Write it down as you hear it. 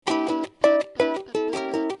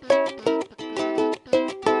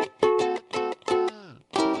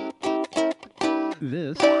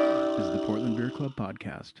This is the Portland Beer Club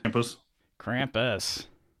podcast. Krampus.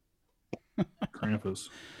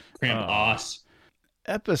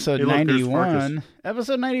 Episode 91.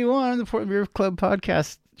 Episode 91 of the Portland Beer Club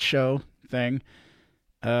podcast show thing.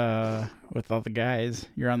 With all the guys.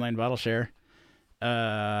 Your online bottle share.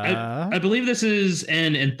 I believe this is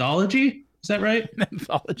an anthology. Is that right? An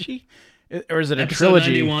anthology? Or is it a Episode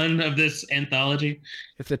trilogy? 91 of this anthology.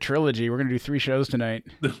 It's a trilogy. We're going to do 3 shows tonight.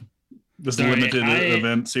 This limited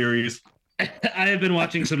event series. I have been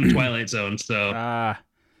watching some Twilight Zone, so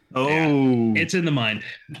it's in the mind.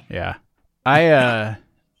 Yeah. I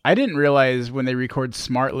didn't realize when they record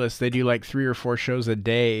Smartless, they do like 3 or 4 shows a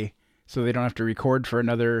day, so they don't have to record for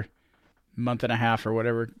another month and a half or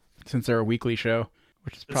whatever, since they're a weekly show,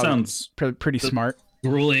 which is probably sounds pretty smart.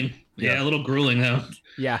 Grueling. Yeah, a little grueling, though.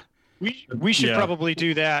 Yeah. We should probably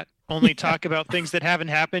do that. Only talk about things that haven't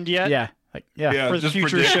happened yet. Yeah. For the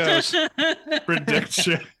future shows.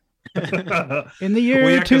 Prediction. In the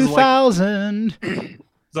year 2000.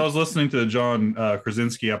 So I was listening to the John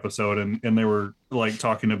Krasinski episode, and they were like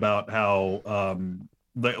talking about how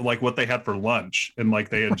what they had for lunch, and like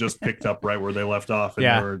they had just picked up right where they left off, and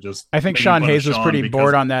they were just. I think Sean Hayes was pretty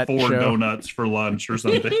bored on that 4 show. donuts for lunch or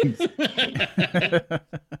something.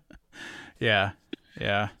 Yeah.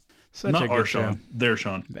 Such Not a good our show. Sean. Their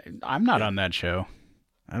Sean. I'm not on that show.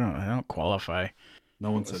 I don't qualify.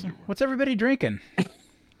 No one said. What's everybody drinking?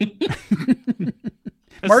 That's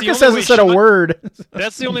Marcus hasn't said a word.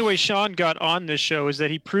 That's the only way Sean got on this show, is that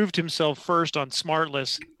he proved himself first on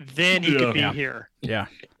Smartless, then he could be here. Yeah.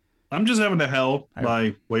 I'm just having a hell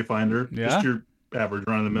by Wayfinder. Yeah? Just your average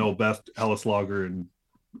run-of-the-mill best Hellas lager in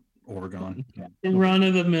Oregon.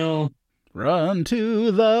 Run-of-the-mill. Run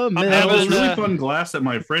to the mill. I have this really fun glass that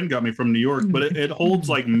my friend got me from New York, but it holds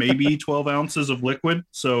like maybe 12 ounces of liquid.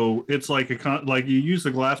 So it's like like you use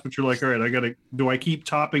the glass, but you're like, all right, do I keep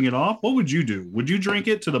topping it off? What would you do? Would you drink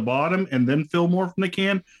it to the bottom and then fill more from the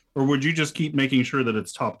can? Or would you just keep making sure that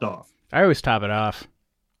it's topped off? I always top it off.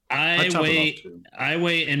 I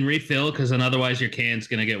wait and refill, because then otherwise your can's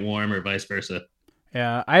going to get warm, or vice versa.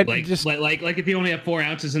 Yeah. Like if you only have 4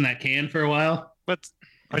 ounces in that can for a while. But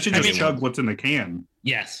I should just chug what's in the can.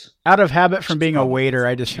 Yes. Out of habit from being a waiter,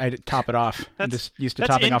 I top it off. I'm just used to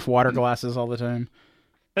topping off water glasses all the time.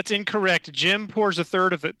 That's incorrect. Jim pours a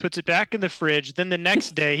third of it, puts it back in the fridge. Then the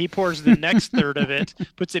next day, he pours the next third of it,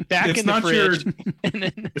 puts it back in the fridge.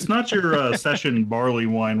 It's not your session barley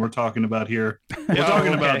wine we're talking about here. We're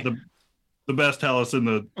talking about the best Hellas in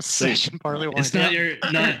the session barley wine. It's not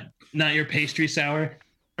not your pastry sour.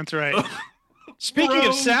 That's right. Speaking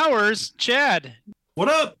of sours, Chad. What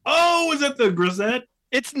up? Oh, is that the Grisette?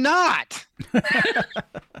 It's not.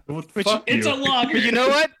 It's a lager. But you know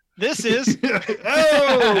what? This is.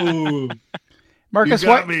 Oh, Marcus,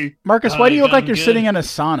 why do you look like you're sitting in a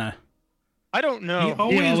sauna? I don't know. He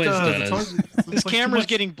always does. This camera's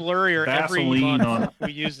getting blurrier every month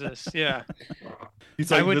we use this. Yeah. He's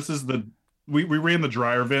like, this is the. We ran the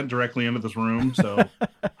dryer vent directly into this room, so.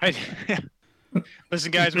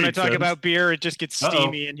 Listen, guys, when I talk about beer, it just gets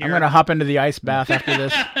steamy in here. I'm going to hop into the ice bath after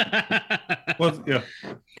this.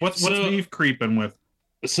 What's Steve creeping with?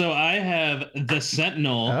 So I have the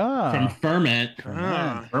Sentinel from Ferment,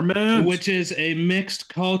 which is a mixed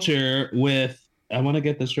culture with, I want to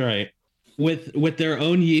get this right, with their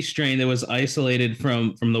own yeast strain that was isolated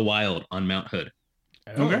from the wild on Mount Hood.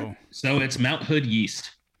 Oh. Okay. So it's Mount Hood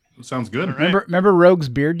yeast. Sounds good. Right. Remember Rogue's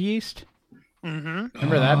Beard Yeast? Mm-hmm.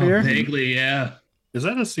 Remember that beer? Vaguely, yeah. Is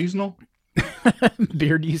that a seasonal?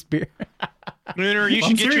 Beard yeast beer. Nooner, you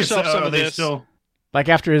should get yourself some of this. Like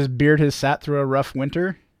after his beard has sat through a rough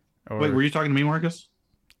winter? Wait, were you talking to me, Marcus?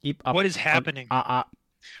 What is happening?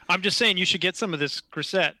 I'm just saying you should get some of this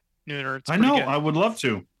Grisette, Nooner. I know. Good. I would love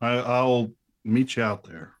to. I'll meet you out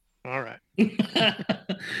there. All right.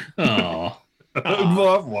 Oh.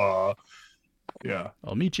 Yeah.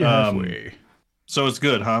 I'll meet you halfway. So it's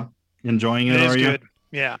good, huh? Enjoying it, are you? Good.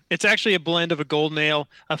 Yeah. It's actually a blend of a golden ale,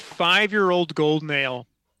 a 5-year-old golden ale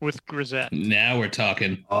with Grisette. Now we're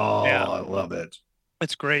talking. Oh, yeah. I love it.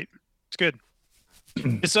 It's great. It's good.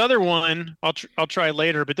 This other one I'll try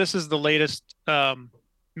later, but this is the latest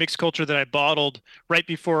mixed culture that I bottled right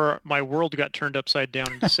before my world got turned upside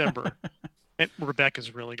down in December. And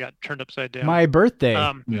Rebecca's really got turned upside down. My birthday.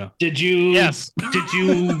 Yeah. Did you? Yes. Did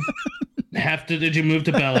you Did you move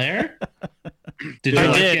to Bel Air? Did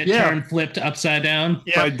you get turned flipped upside down?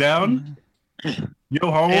 Yeah. Upside down? Yo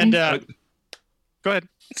home. And go ahead.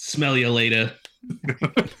 Smell you later.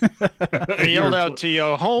 I yelled out to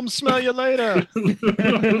you, home, smell you later.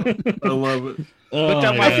 I love it. Looked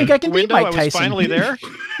out my I think I can beat window. Mike I was Tyson. finally there.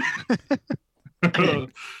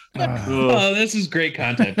 Oh, this is great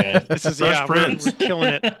content, guys. This is Fresh Prince. we're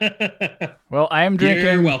killing it. Well, I am drinking.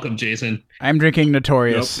 You're welcome, Jason. I'm drinking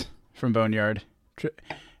Notorious from Boneyard.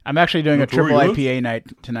 I'm actually doing a triple Notorious? IPA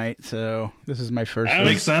night tonight, so this is my first.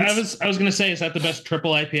 Makes sense. I was gonna say, is that the best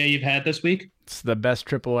triple IPA you've had this week? It's the best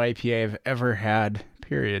triple IPA I've ever had.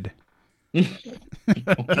 Period.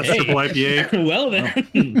 That's triple IPA. Well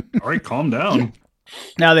then, All right, calm down.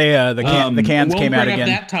 Now the cans won't came out bring up again.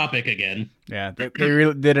 that topic again. Yeah, they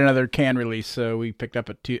did another can release, so we picked up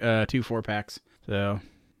two 4-packs. So,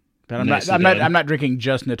 but I'm not drinking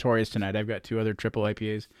just Notorious tonight. I've got 2 other triple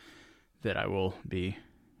IPAs that I will be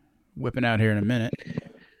whipping out here in a minute.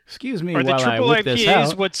 Excuse me Are the while I triple whip this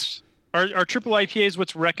IPAs out. are triple IPAs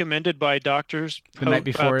what's recommended by doctors The night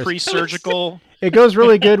before is- pre-surgical It goes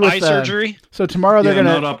really good with eye surgery? So tomorrow they're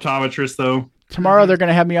Not gonna optometrist though. they're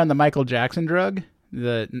gonna have me on the Michael Jackson drug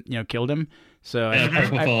that killed him. So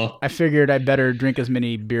I figured I better drink as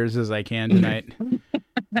many beers as I can tonight.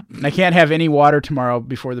 And I can't have any water tomorrow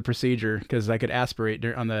before the procedure because I could aspirate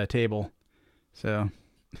on the table. So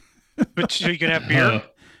But so you can have beer.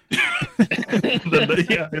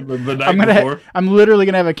 the night before. I'm literally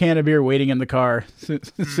gonna have a can of beer waiting in the car. As soon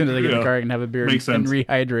as I get in the car, I can have a beer Makes and sense.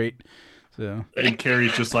 rehydrate. So And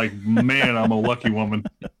Carrie's just like, man, I'm a lucky woman.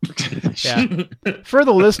 yeah. For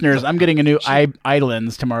the listeners, I'm getting a new eye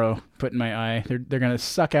lens tomorrow. Put in my eye. They're gonna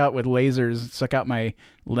suck out with lasers, suck out my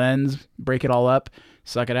lens, break it all up,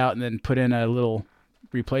 suck it out, and then put in a little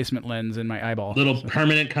replacement lens in my eyeball. Little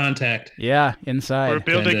permanent contact. Yeah, inside. We're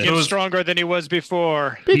building Kinda. him stronger than he was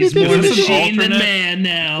before. He's more Is this an machine than alternate? man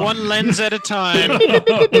now. One lens at a time.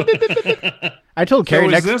 I told Carrie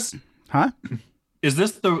So next. is this Huh? is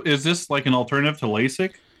this like an alternative to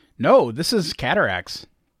LASIK? No, this is cataracts.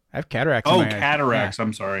 I have cataracts. in Oh, my eye. cataracts.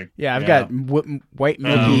 I'm sorry. Yeah, I've got white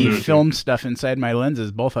milky dude. film stuff inside my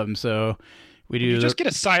lenses, both of them. So we do You just get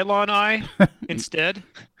a Cylon eye instead.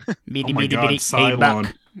 meaty, Oh my meaty, God, meaty, hey, Cylon.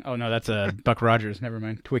 Buck. Oh no, that's a Buck Rogers. Never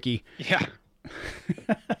mind, Twicky. Yeah.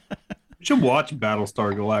 You should watch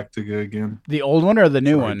Battlestar Galactica again. The old one or the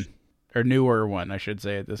new Right. one, or newer one, I should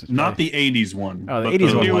say. This is Not probably- the 80s one. Oh, the but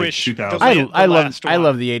 80s one. Newish. 2000. I last love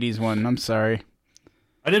one. the '80s one. I'm sorry.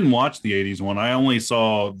 I didn't watch the 80s one. I only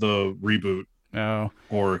saw the reboot No,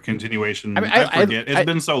 or continuation. I mean, I forget. It's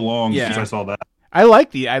been so long Yeah. since I saw that. I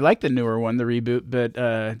like the newer one, the reboot, but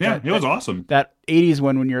Yeah, it was awesome. that '80s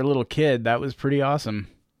one when you're a little kid, that was pretty awesome.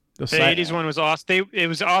 The 80s one was awesome. It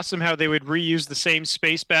was awesome how they would reuse the same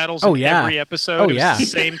space battles Oh, in yeah. every episode. Oh, It was yeah. the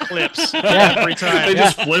same clips Yeah. every time. They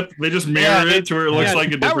just flip. They just mirror Yeah, it to where it looks like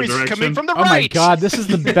a Now different he's direction. coming from the Oh my right. god, this is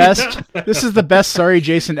the best. This is the best Sorry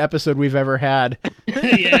Jason episode we've ever had. Yeah,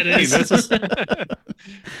 it Hey, is. this is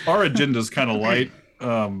our agenda's kind of light.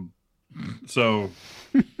 So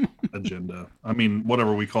agenda. I mean,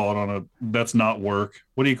 whatever we call it on a that's not work.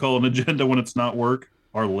 What do you call an agenda when it's not work?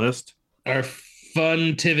 Our list. Our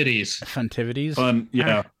funtivities. Funtivities. Fun.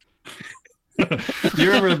 Yeah.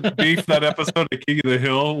 You ever beef that episode of King of the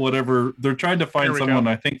Hill? Whatever. They're trying to find Here we someone, go.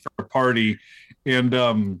 I think, for a party,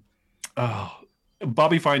 and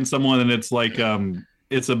Bobby finds someone, and it's like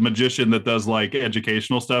it's a magician that does like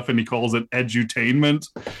educational stuff, and he calls it edutainment,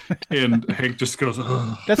 and Hank just goes,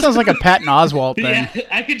 "Ugh." That sounds like a Patton Oswalt thing. Yeah,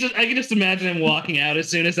 I could just imagine him walking out as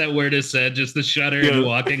soon as that word is said, just the shudder Yeah. and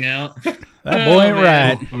walking out. That boy ain't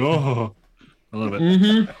man. right. Oh, I love it.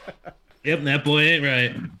 Mm-hmm. Yep, that boy ain't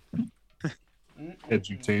right.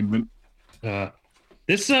 Edutainment.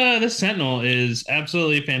 This Sentinel is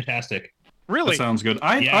absolutely fantastic. Really? That sounds good.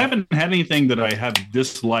 I haven't had anything that I have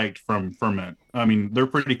disliked from Ferment. I mean, they're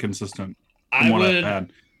pretty consistent from what I've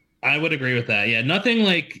had. I would agree with that. Yeah, nothing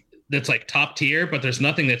like that's like top tier, but there's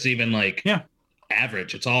nothing that's even like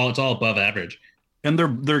average. It's all above average. And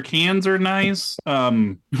their cans are nice.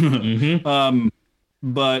 Mm-hmm.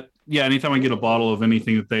 But yeah, anytime I get a bottle of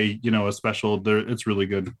anything that they, a special, it's really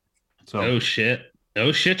good. So Oh shit!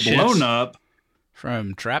 Blown Up.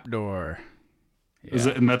 From Trapdoor. Is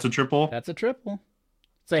it? And that's a triple. That's a triple.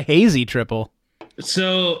 It's a hazy triple.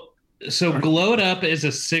 So Glowed Up is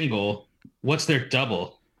a single. What's their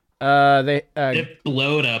double? If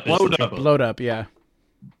Blowed Up is the triple. Blowed Up, yeah.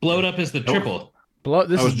 Blowed Up is the triple.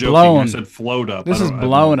 This I was is joking. blown. I said float up. This I is don't-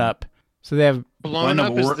 blown up. So they have Blown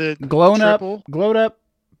up is the glown up, triple. glowed up,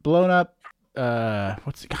 blown up.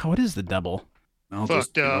 What is the double? I'll just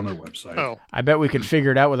Fucked get up. on their website. Oh, I bet we could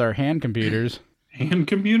figure it out with our hand computers. Hand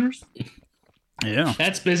computers? Yeah.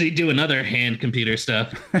 That's busy doing other hand computer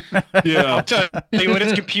stuff. Yeah. I'll tell you what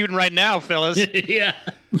it's computing right now, fellas. Yeah.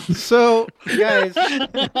 So, guys,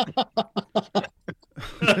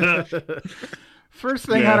 First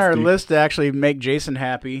thing on our list to actually make Jason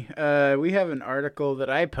happy, we have an article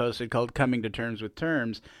that I posted called Coming to Terms with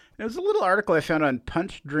Terms. It was a little article I found on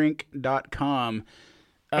punchdrink.com.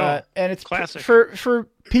 And it's classic. For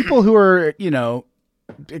people who are,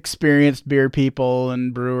 experienced beer people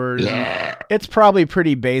and brewers. It's probably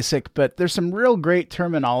pretty basic, but there's some real great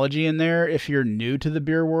terminology in there if you're new to the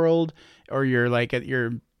beer world or you're like at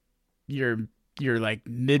you're like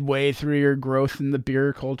midway through your growth in the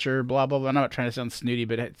beer culture, blah, blah, blah. I'm not trying to sound snooty,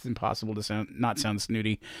 but it's impossible to not sound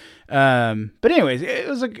snooty. But anyways, it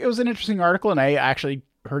was an interesting article, and I actually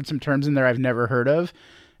heard some terms in there I've never heard of.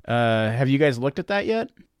 Have you guys looked at that yet?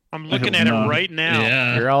 I'm looking at it right now.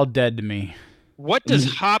 Yeah. You're all dead to me. What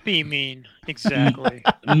does hoppy mean exactly?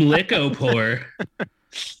 Mlicopore.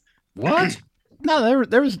 What? No,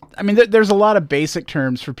 there's a lot of basic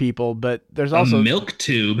terms for people, but there's also a milk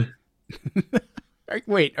tube.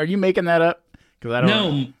 Wait, are you making that up? Because I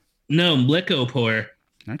don't. No, Mlicopore.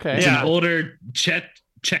 Okay. It's an older Czech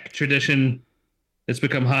tradition. It's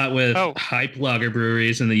become hot with hype lager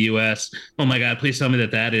breweries in the U.S. Oh my God! Please tell me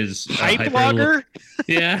that is hype lager.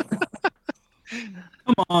 Yeah.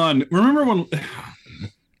 Come on. Remember when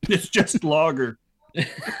it's just lager? No,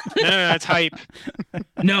 it's hype.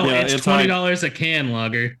 No, it's $20 a can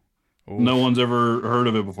lager. No one's ever heard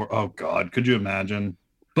of it before. Oh God, could you imagine?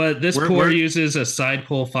 But this pour uses a side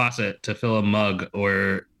pull faucet to fill a mug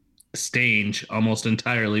or stange almost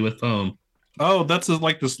entirely with foam. Oh, that's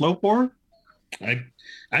like the slow pour? I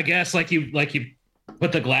guess like you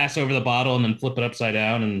put the glass over the bottle and then flip it upside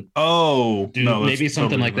down and maybe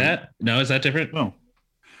something totally like that. No, is that different? No.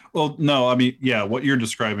 Well, no, I mean, yeah, what you're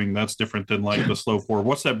describing, that's different than like the slow pour.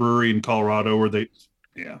 What's that brewery in Colorado where they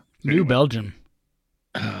New Belgium.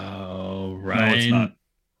 Oh, No, it's not.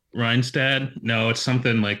 Rhinestad? No, it's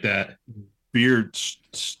something like that.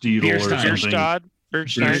 Bierstad or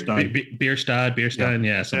something. Bierstein,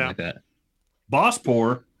 yeah, something like that. Boss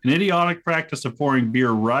pour, an idiotic practice of pouring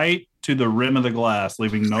beer right to the rim of the glass,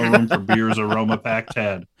 leaving no room for beer's aroma-packed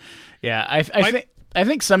head. Yeah, I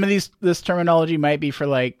think some of this terminology might be for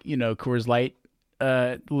like, Coors Light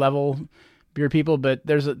level beer people, but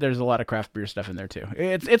there's a lot of craft beer stuff in there too.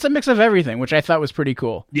 It's a mix of everything, which I thought was pretty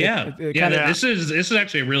cool. Yeah, This is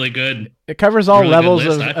actually a really good. It covers all levels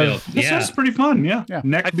of. This is pretty fun. Yeah.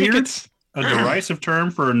 Neckbeard, it's a derisive term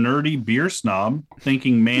for a nerdy beer snob,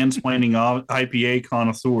 thinking mansplaining IPA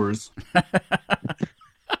connoisseurs.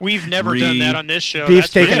 We've never done that on this show. Beef's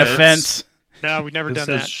taking offense. No, we've never done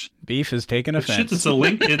that. Beef is taking offense. Shit, it's a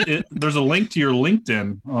link. There's a link to your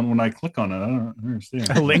LinkedIn when I click on it. I don't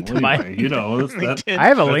understand. A link to my. LinkedIn. I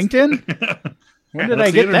have a LinkedIn. When did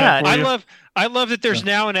I get that? I love that there's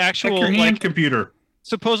now an actual your hand computer.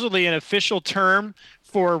 Supposedly an official term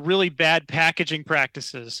for really bad packaging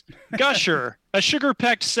practices. Gusher, a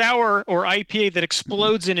sugar-packed sour or IPA that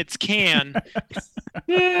explodes in its can.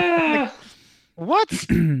 Yeah. What?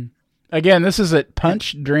 Again, this is at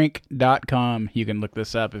punchdrink.com. You can look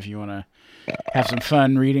this up if you want to have some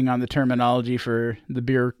fun reading on the terminology for the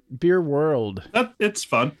beer world. It's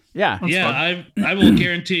fun. Yeah. Fun. I will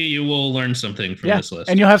guarantee you will learn something from this list.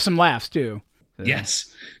 And you'll have some laughs too. So.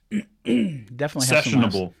 Yes. Definitely have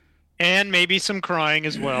sessionable. Some laughs. And maybe some crying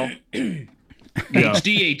as well.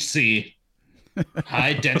 HDHC.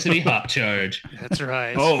 High density hop charge. That's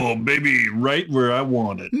right. Oh, baby, right where I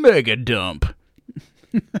want it. Mega dump.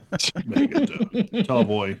 Tall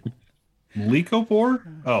boy. Mlicopore?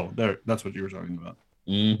 Oh, that's what you were talking about.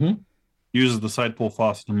 Mm-hmm. Uses the side pull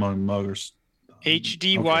faucet among muggers.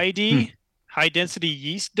 HDYD? High density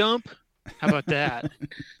yeast dump? How about that?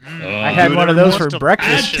 I had one of those for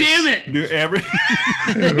breakfast. God damn it! Do every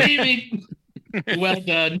baby. Well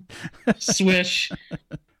done. Swish.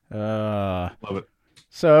 Love it.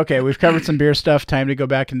 So, okay, we've covered some beer stuff. Time to go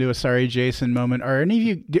back and do a Sorry Jason moment. Are any of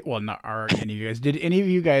you, not are any of you guys, did any of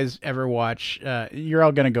you guys ever watch, you're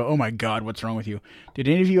all going to go, oh my God, what's wrong with you? Did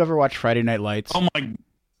any of you ever watch Friday Night Lights? Oh my.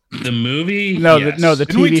 The movie? No, yes. the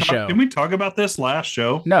TV show. Didn't we talk about this last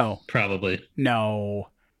show? No. Probably. No.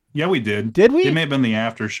 Yeah, we did. Did we? It may have been the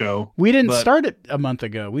after show. We didn't start it a month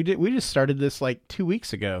ago. We just started this like 2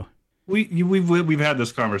 weeks ago. We've had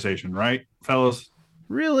this conversation, right, fellas?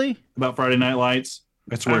 Really? About Friday Night Lights?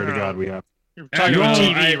 I swear to God we have. You're talking about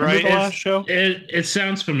TV, right? The last show? It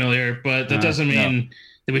sounds familiar, but that doesn't mean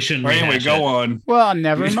that we shouldn't. Anyway, go on. Well,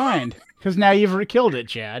 never mind, because now you've killed it,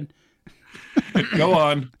 Chad. Go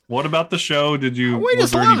on. What about the show? Did you? We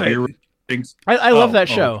just love it. I love that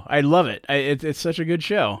show. I love it. It's such a good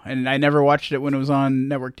show, and I never watched it when it was on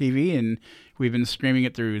network TV, and we've been streaming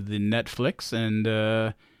it through the Netflix,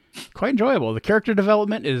 and quite enjoyable. The character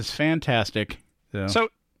development is fantastic. So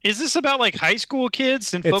Is this about like high school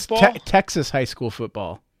kids and It's football? Texas high school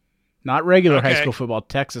football, not regular high Okay. school football.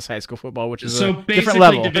 Texas high school football, which is So a different basically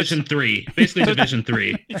level. Division 3. Basically Division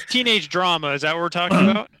 3. It's teenage drama. Is that what we're talking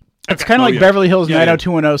about? It's kind of like yeah. Beverly Hills Yeah, yeah.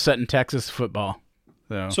 90210 set in Texas football.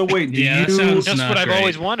 So wait, do Yeah, that you? sounds- Just not what I've great.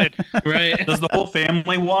 always wanted. Right. Does the whole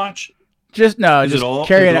family watch? Just no, Is it just all-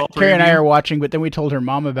 Carrie, is it and, all three Carrie of and I you? are watching, but then we told her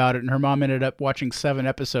mom about it, and her mom ended up watching 7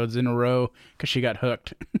 episodes in a row because she got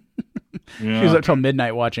hooked. She was up till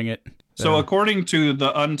midnight watching it. So according to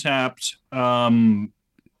the Untapped,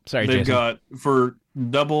 Sorry, they've Jason.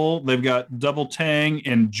 got they've got Double Tang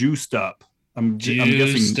and Juiced Up. I'm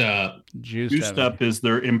Juiced guessing up. Juiced Up is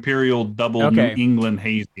their Imperial Double Okay. New England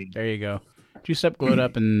Hazy. There you go. Juiced up, glowed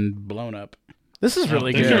up, and blown up. This is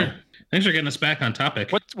really thanks good. thanks for getting us back on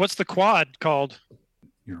topic. What's the quad called?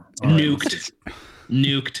 Nuked.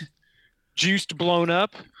 Nuked. Juiced, blown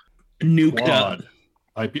up. Nuked Quad.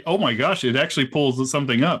 up. IP. Oh my gosh, it actually pulls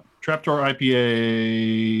something up. Trapdoor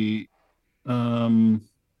IPA.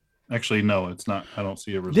 Actually, no, it's not. I don't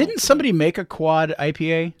see a result. Didn't somebody make a quad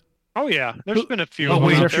IPA? Oh yeah, there's been a few. Oh of them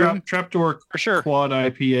wait, out there. Trapdoor For sure. Quad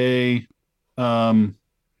IPA.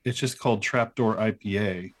 It's just called Trapdoor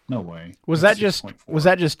IPA. No way. Was That's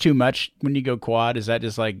that just too much when you go quad? Is that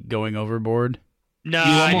just like going overboard? No,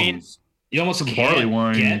 You I almost- mean, You almost Some can't barley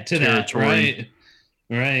wine get to territory.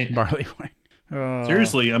 that, right? Right. Barley wine. Oh.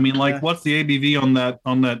 Seriously, I mean, like, what's the ABV on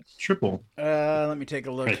that triple? Let me take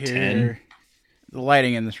a look Probably here. 10. The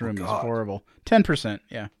lighting in this room is God. horrible. 10%,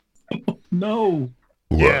 yeah. No.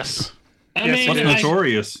 yes. I Yes, mean, What's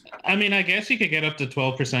Notorious? I mean, I guess you could get up to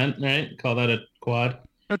 12%, right? Call that a quad.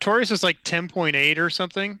 Notorious is like 10.8 or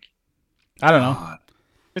something. I don't know. God.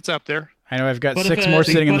 It's up there. I know I've got But 6 if more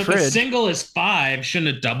sitting in the if a fridge. single is 5,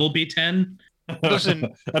 shouldn't a double be 10?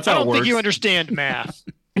 Listen, That's I how it don't works. think you understand math.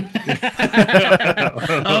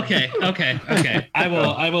 okay.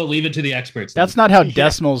 I will leave it to the experts. then. That's not how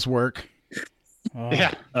decimals work. Oh.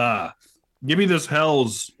 Yeah. Give me this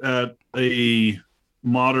Hells at a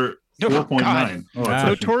moderate Oh, 4.9. Wow. Oh, it's actually-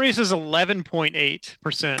 Notorious is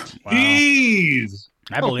 11.8%. Wow. Jeez.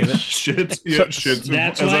 I believe it. Shit. So- Yeah, shit.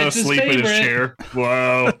 That's As why I it's his sleep in his favorite. chair.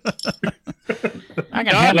 Wow. I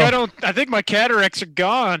can Doc, handle. I think my cataracts are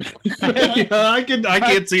gone. Yeah, I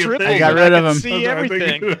can't see a Tripled. thing. I got rid of can them. See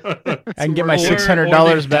everything. I can get my Or-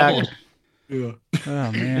 $600 or back. they've Yeah.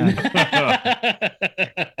 Oh, man.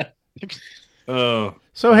 Oh.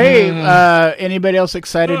 So, hey, anybody else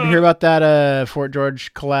excited to hear about that Fort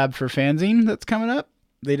George collab for Fanzine that's coming up?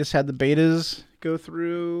 They just had the betas go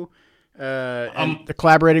through. And they're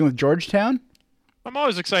collaborating with Georgetown. I'm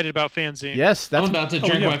always excited about fanzine. Yes, I'm that's about to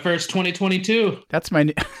drink my first 2022. that's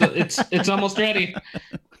my It's almost ready.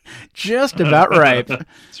 just about ripe.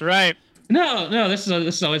 That's right. No, this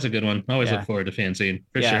is always a good one. I always Yeah. look forward to fanzine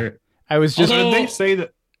for Yeah. sure. I was just Although- Did they say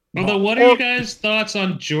that? Although, what are you guys' thoughts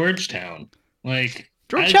on Georgetown? Like,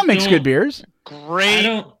 Georgetown makes good beers. I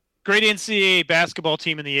don't. Great NCAA basketball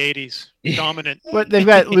team in the 80s. Dominant. But they've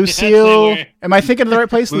got Lucille. That's Am I thinking of the right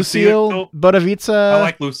place? Lucille, Lucille. Bodavica. I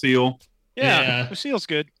like Lucille. Yeah. Yeah. Lucille's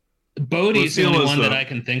good. Bodie's the Lucille only is one that a- I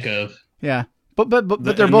can think of. Yeah, but they're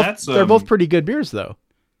And both that's, they're both pretty good beers though.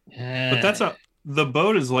 But that's the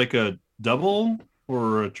boat is like a double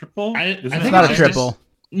or a triple. I Isn't think It's not a just- triple.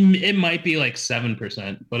 It might be like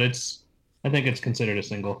 7%, but I think it's considered a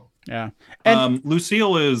single. Yeah, and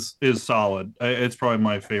Lucille is solid. It's probably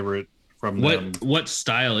my favorite from them. What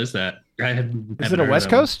style is that? is it a West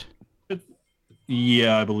Coast?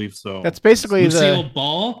 Yeah, I believe so. That's basically Lucille the.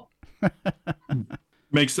 Ball?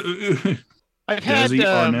 Makes I've had Desi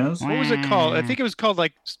Arnaz? what was it called? I think it was called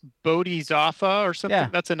like Bodhi's Zafa or something. Yeah.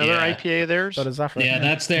 That's another Yeah. IPA of theirs. Bodhisattva. Yeah,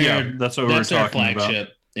 that's their Yeah, that's what we were that's their talking about.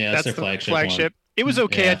 flagship. Yeah, that's their the flagship. flagship. It was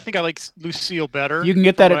okay. Yeah. I think I like Lucille better. You can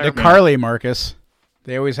get that from at what I the remember. Carly, Marcus.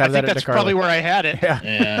 They always I have think that at that's the probably Carly. where I had it. Yeah. One.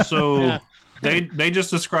 Yeah. So Yeah. they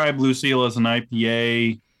just describe Lucille as an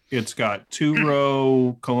IPA. It's got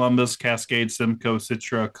 2-row Columbus, Cascade, Simcoe,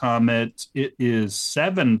 Citra, Comet. It is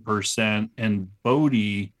 7%, and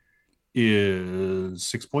Bodhi is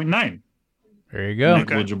 6.9. There you go.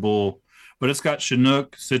 Negligible, but it's got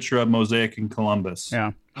Chinook, Citra, Mosaic, and Columbus.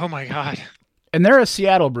 Yeah. Oh my god. And they're a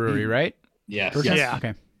Seattle brewery, right? Yes. Or- Yeah.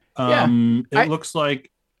 Okay. It looks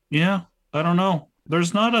like, I don't know.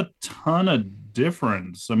 There's not a ton of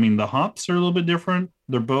difference. I mean, the hops are a little bit different.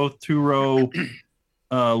 They're both 2-row.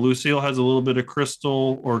 Lucille has a little bit of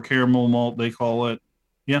crystal or caramel malt, they call it.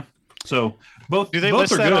 Yeah. So both Do they both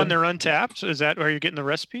list are that good. on their Untapped? Is that where you're getting the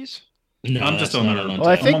recipes? No, I'm that's just on not their- an Well,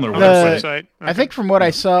 I Untapped. think on their the Website. I think from what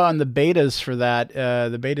I saw on the betas for that,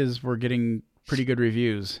 the betas were getting pretty good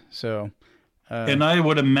reviews. So. And I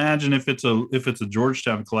would imagine if it's a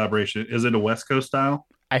Georgetown collaboration, is it a West Coast style?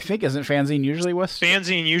 I think isn't fanzine usually West?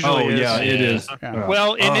 Fanzine usually is. Yeah, it is. Yeah.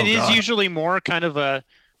 Well, and it is usually more kind of a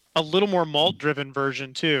little more malt-driven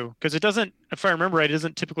version too, because it doesn't, if I remember right, it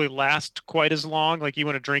doesn't typically last quite as long. Like you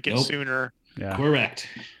want to drink it sooner. Yeah. Correct.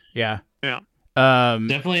 Yeah. Yeah.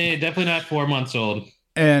 Definitely not 4 months old.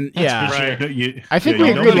 And That's yeah, for sure. I think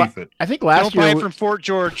we agreed. I think last year. Don't buy it year from Fort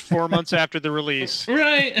George 4 months after the release.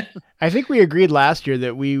 Right. I think we agreed last year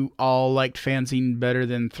that we all liked fanzine better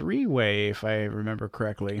than three-way, if I remember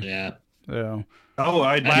correctly. Yeah. So.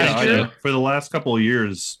 I did. For the last couple of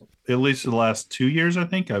years, at least the last 2 years, I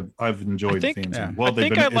think I've enjoyed fanzine. Yeah. Well,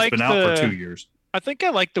 it's been out for 2 years. I think I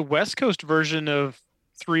like the West Coast version of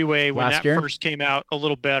three-way when that first came out a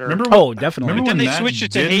little better. Definitely. But then they switched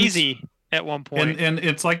it to hazy at one point. And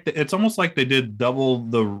it's like it's almost like they did double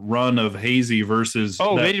the run of hazy versus.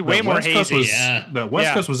 They did way more hazy. The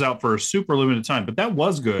West Coast was out for a super limited time, but that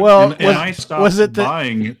was good. Well, and I stopped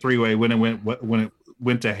buying three-way when it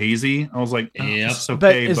went to hazy. I was like, it's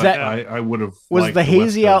okay, but I would have. Was the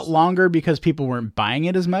hazy out longer because people weren't buying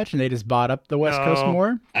it as much and they just bought up the West Coast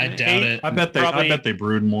more? I doubt it. I bet they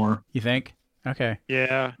brewed more. You think? Okay.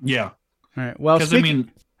 Yeah. Yeah. All right. Well,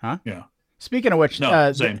 Yeah. Speaking of which,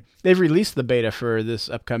 they've released the beta for this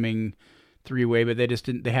upcoming three-way, but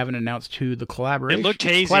they haven't announced who the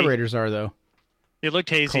collaborators are, though. It looked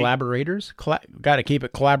hazy. Collaborators? Got to keep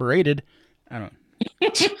it collaborated. I don't know.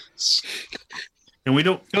 And we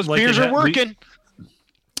don't. Those beers are working.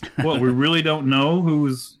 We really don't know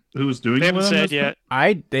who's doing it. They haven't said yet.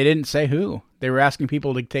 They didn't say who. They were asking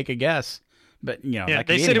people to take a guess. But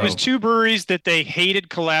they said it was two breweries that they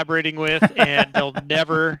hated collaborating with, and they'll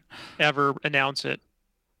never ever announce it.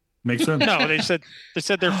 Makes sense. No, they said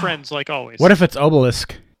they're friends like always. What if it's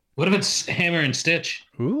Obelisk? What if it's Hammer and Stitch?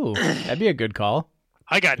 Ooh, that'd be a good call.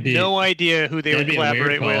 I got no idea who they would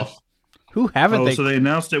collaborate with. Who haven't they? So they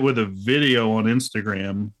announced it with a video on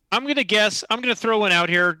Instagram. I'm gonna guess. I'm gonna throw one out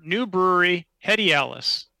here. New brewery, Hetty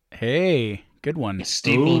Alice. Hey, good one.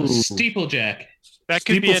 Steeplejack. That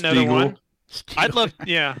could be another one. I'd love,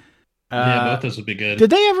 yeah, both those would be good. Did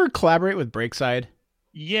they ever collaborate with Breakside?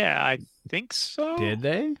 Yeah, I think so. Did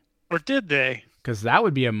they? Or did they? Because that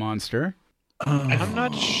would be a monster. I'm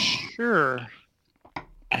not sure.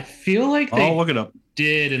 I feel like they look it up.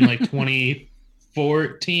 did in like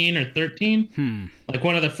 2014 or 13. Like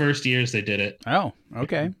one of the first years they did it. Oh,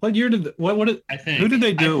 okay. What year did I think? Who did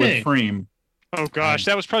they do it with? Freem. Oh gosh,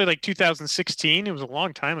 that was probably like 2016. It was a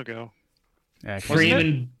long time ago. Yeah,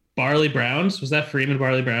 Freeman Barley Browns? Was that Freeman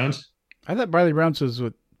Barley Browns? I thought Barley Browns was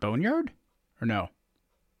with Boneyard? Or no?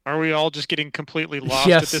 Are we all just getting completely lost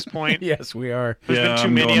at this point? Yes, we are. There's been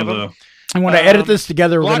too many of them. And when I edit this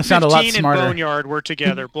together, we're going to sound a lot smarter. Block 15 and Boneyard were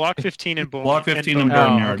together. Block 15 and Boneyard. Block 15 and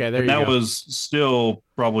Boneyard. Okay, there you go. That was still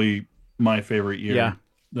probably my favorite year. Yeah.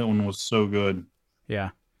 That one was so good.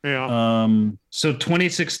 Yeah. Yeah. So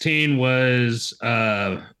 2016 was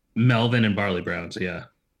Melvin and Barley Browns, yeah.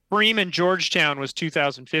 Freeman Georgetown was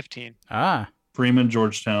 2015. Freeman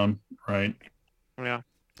Georgetown, right? Yeah.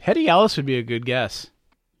 Hetty Alice would be a good guess.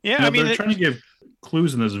 Yeah, I mean, they're trying to give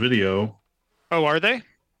clues in this video. Oh, are they?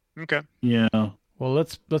 Okay. Yeah. Well,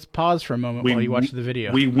 let's pause for a moment while you watch the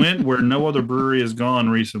video. We went where no other brewery has gone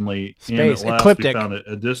recently. Space. And at last Ecliptic. we found it.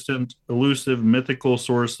 A distant, elusive, mythical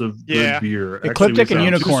source of good beer. Ecliptic Actually,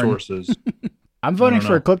 and Unicorn. 2 sources. I'm voting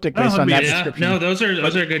for Ecliptic based on that description. No, those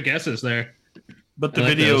are good guesses there. But the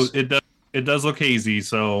video, it does look hazy,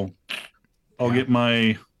 so I'll get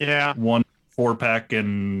my 1 4-pack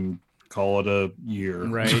and call it a year.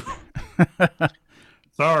 Right.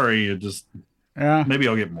 Sorry, maybe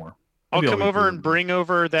I'll get more. I'll come over and bring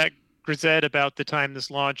over that Grisette about the time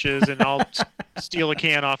this launches, and I'll steal a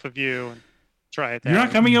can off of you and try it. You're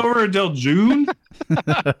not coming over until June?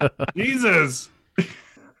 Jesus.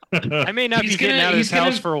 I may not be getting out of this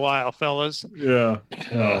house for a while, fellas. Yeah.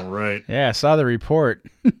 Oh, right. Yeah, I saw the report.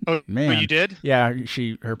 Man. Oh, you did? Yeah,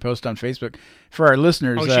 her post on Facebook. For our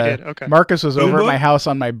listeners, she did. Okay. Marcus was over at my house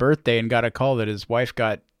on my birthday and got a call that his wife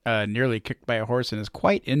got nearly kicked by a horse and is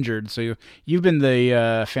quite injured. So you've been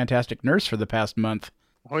the fantastic nurse for the past month.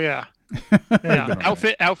 Oh, yeah.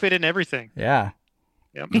 Outfit and everything. Yeah.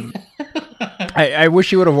 Yep. I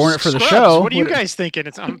wish you would have worn it for the show. What are you guys thinking?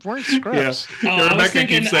 I'm wearing scrubs. Yeah. Rebecca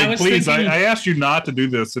keeps saying, please, I asked you not to do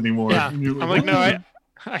this anymore. Yeah. I'm like, no, I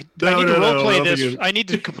need to role play this. I need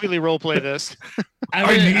to completely role play this. I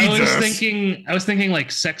was thinking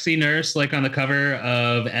like sexy nurse, like on the cover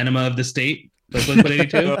of Enema of the State, like Liquid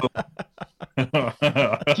 82.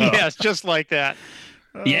 Yes, just like that.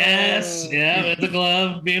 Yes, with the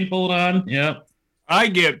glove being pulled on. Yep. I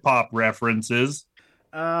get pop references.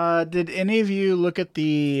 Did any of you look at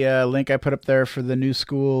the link I put up there for the New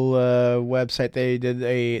School website?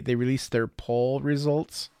 They released their poll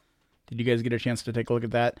results. Did you guys get a chance to take a look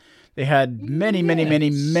at that? They had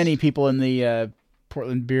many people in the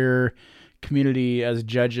Portland beer community as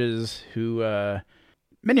judges who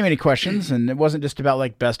many questions, and it wasn't just about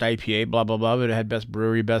like best IPA, blah blah blah, but it had best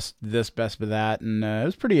brewery, best this, best of that, and it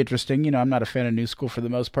was pretty interesting. You know, I'm not a fan of New School for the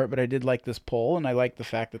most part, but I did like this poll, and I liked the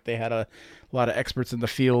fact that they had a lot of experts in the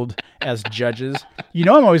field as judges. You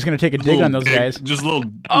know, I'm always going to take a dig on those guys. Just a little.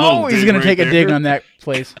 Always going to take a dig on that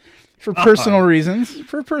place for personal reasons.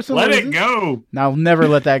 For personal reasons. Let it go. I'll never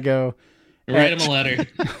let that go. Write him a letter.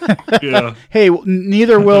 Yeah. Hey,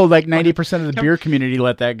 neither will like 90% of the beer community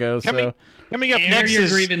let that go. So. Coming up next your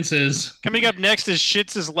is grievances. Coming up next is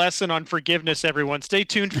Schitz's lesson on forgiveness. Everyone, stay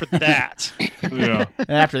tuned for that. Yeah. And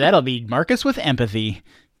after that, it'll be Marcus with empathy.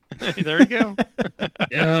 There you go.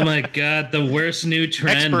 Oh my God, the worst new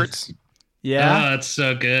trend. Experts. Yeah. Oh, it's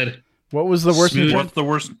so good. What was the worst? What's the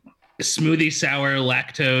worst? Smoothie sour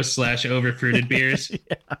lactose / overfruited beers.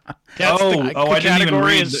 Yeah. I didn't even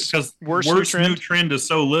read because worst new trend is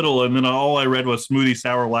so little, and then all I read was smoothie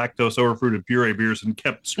sour lactose overfruited puree beers, and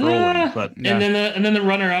kept scrolling. But and then the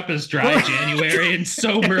runner up is dry January and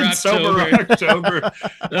sober October. Sober October.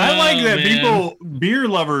 I like that people, beer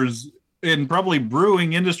lovers, and probably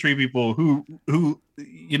brewing industry people who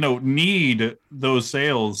need those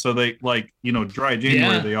sales, so they dry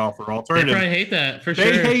January. They offer alternatives. They probably hate that for sure.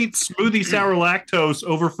 They hate smoothie sour lactose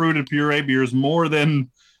overfruited puree beers more than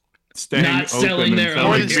staying not selling their own,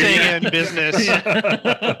 more than staying in business.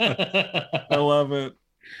 I love it.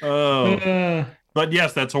 But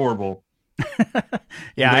yes, that's horrible.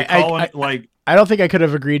 Yeah, I don't think I could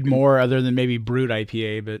have agreed more, other than maybe Brewed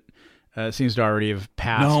IPA, but it seems to already have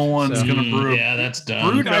passed. No one's gonna brew. Yeah, that's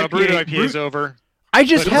done. Brewed IPA is over. I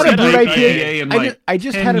just had a Brewed IPA. I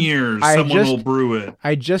just had years. Someone will brew it.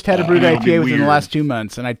 I just had a Brewed IPA within the last 2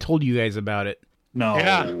 months, and I told you guys about it. No.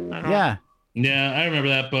 Yeah. Yeah, I remember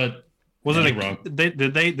that, but was it wrong?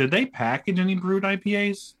 Did they package any Brewed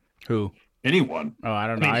IPAs? Who? Anyone? Oh, I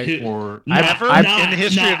don't know. In the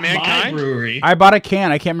history of mankind. Brewery. I bought a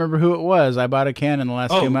can. I can't remember who it was. I bought a can in the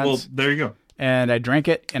last 2 months. Well, there you go. And I drank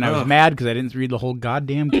it, and I was mad because I didn't read the whole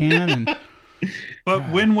goddamn can. And but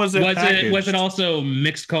when was it? Was it also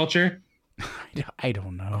mixed culture? I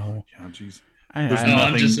don't know. Yeah, jeez.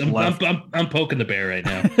 I'm poking the bear right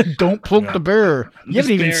now. Don't poke the bear. You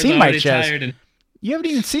haven't even seen my chest. You haven't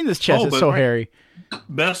even seen this chest. It's so hairy.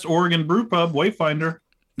 Best Oregon Brew Pub, Wayfinder.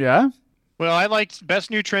 Yeah. Well, I liked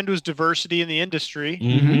best new trend was diversity in the industry.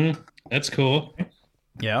 Mm-hmm. That's cool.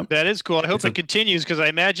 Yeah, that is cool. I hope it continues, because I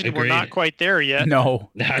imagine we're not quite there yet.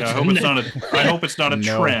 No. I hope it's not a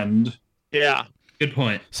trend. Yeah. Good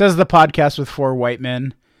point. Says the podcast with 4 white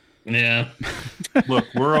men. Yeah. Look,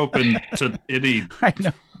 we're open to any. I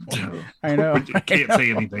know. I can't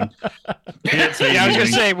say anything. I was gonna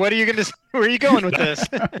say, where are you going with this?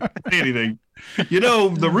 Say anything.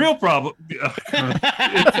 The real problem.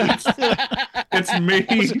 It's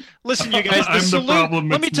me. Listen, you guys. I'm the problem.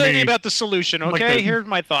 Let me tell you about the solution. Okay, here's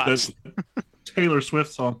my thoughts. Taylor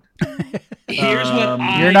Swift song. Here's what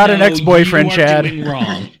you're not an ex-boyfriend, Chad. Doing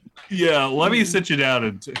wrong. Yeah, let me sit you down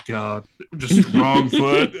and God, just wrong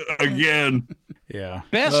foot again. Yeah.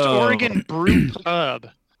 Best Oregon Brew Pub.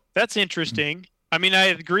 That's interesting. I mean, I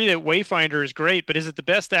agree that Wayfinder is great, but is it the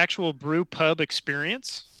best actual brew pub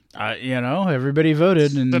experience? Everybody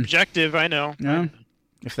voted. And subjective, I know. Yeah.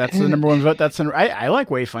 If that's the number one vote, I like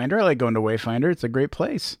Wayfinder. I like going to Wayfinder. It's a great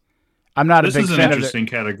place. I'm not a big fan of their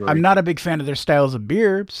category. I'm not a big fan of their styles of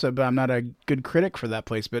beer, but I'm not a good critic for that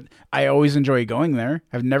place. But I always enjoy going there.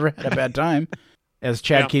 I've never had a bad time. As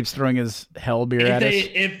Chad keeps throwing his hell beer at us.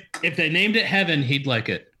 If they named it Heaven, he'd like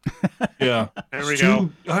it. Yeah. There we go.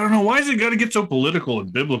 I don't know. Why is it got to get so political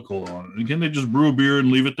and biblical on it? Can't they just brew a beer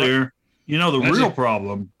and leave it there? The real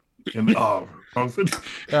problem.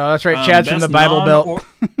 That's right. Chad's from the Bible Belt.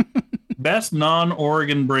 Best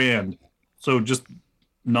non-Oregon brand. So just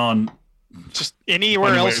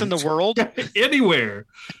anywhere else in the world. Anywhere.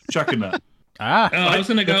 Chuckanut. I was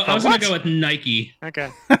gonna go with Nike.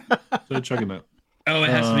 Okay. So Chuckanut. Oh, it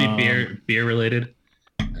has to be beer related.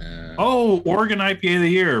 Oregon IPA of the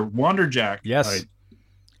year, Wanderjack. Yes.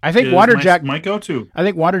 I think Wanderjack might go to. I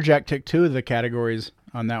think Wanderjack took 2 of the categories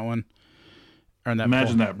on that one.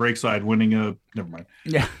 Imagine that Breakside winning a. Never mind.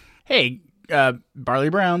 Yeah. Hey, Barley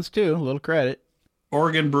Browns too. A little credit.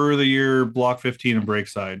 Oregon Brewer of the Year, Block 15 and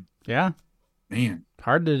Breakside. Yeah. Man,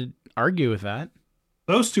 hard to argue with that.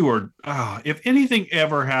 Those two are. If anything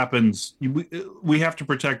ever happens, we have to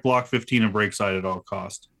protect Block 15 and Breakside at all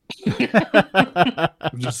costs.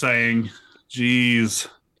 I'm just saying. Jeez.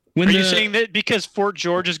 Are you saying that because Fort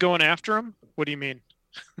George is going after him? What do you mean?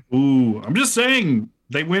 Ooh, I'm just saying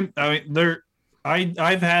they went. I mean,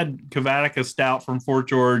 I've had Cavatica Stout from Fort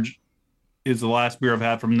George. Is the last beer I've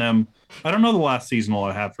had from them. I don't know the last seasonal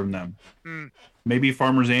I had from them. Maybe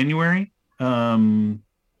Farmer's Annuary.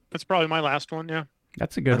 That's probably my last one. Yeah,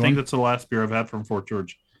 that's a good one. I think that's the last beer I've had from Fort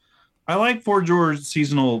George. I like Fort George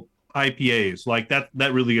seasonal IPAs. Like that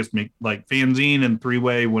really gets me. Like Fanzine and Three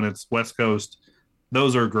Way when it's West Coast.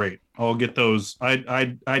 Those are great. I'll get those.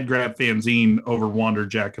 I'd grab Fanzine over Wander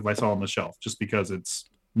Jack if I saw it on the shelf, just because it's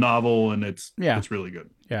novel and it's really good.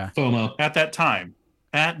 Yeah. FOMO. At that time,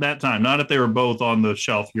 not if they were both on the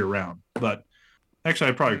shelf year round, but actually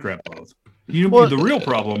I'd probably grab both. The real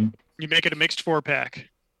problem. You make it a mixed 4-pack.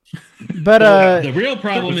 But the real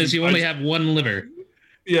problem is you only have one liver.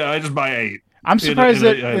 Yeah, I just buy 8. I'm surprised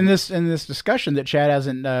that in this discussion that Chad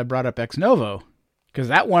hasn't brought up Ex Novo. Because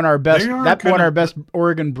that won our best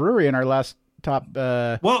Oregon brewery in our last top.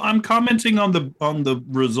 Well, I'm commenting on the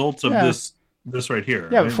results of this right here.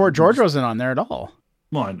 Yeah, but Fort George wasn't on there at all.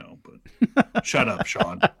 Well, I know, but shut up,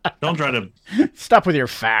 Sean. Don't try to stop with your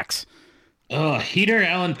facts. Oh, Heater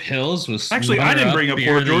Allen Pills was actually. I didn't bring up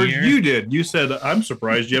Fort George. You did. You said I'm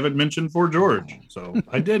surprised you haven't mentioned Fort George. So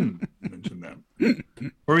I didn't mention them.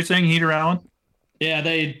 Were we saying Heater Allen? Yeah,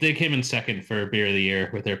 they came in second for beer of the year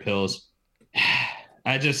with their pills.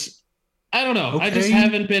 I don't know. Okay. I just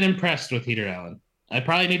haven't been impressed with Heater Allen. I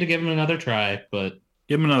probably need to give him another try, but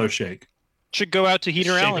give him another shake. Should go out to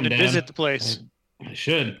Heater Allen and visit the place. I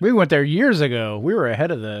should. We went there years ago. We were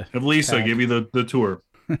ahead of the. Have Lisa give you the tour.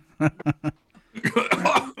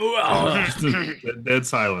 Dead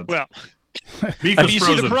silence. Well, you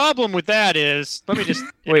see the problem with that is. Let me just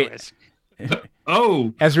wait.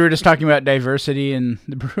 Oh, as we were just talking about diversity in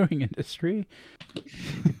the brewing industry.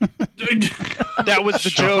 That was the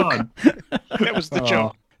joke. That was the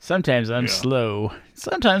joke. Sometimes I'm slow.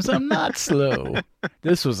 Sometimes I'm not slow.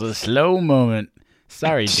 This was a slow moment.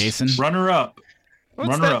 Sorry, Jason. Runner up.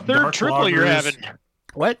 What's that third Dark triple Loggers. You're having?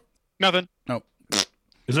 What? Nothing. Nope.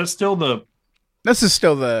 Is that still the... This is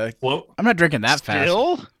still the... Float? I'm not drinking that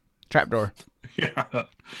still? fast. Trapdoor. Yeah.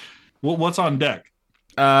 Well, what's on deck?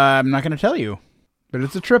 I'm not going to tell you, but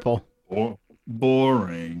it's a triple.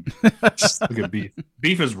 Boring. Look at Beef.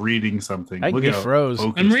 Beef is reading something. Look how froze.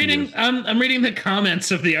 I'm reading the comments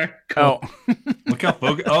of the article. Oh. Look how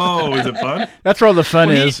focused. Oh, is it fun? That's where all the fun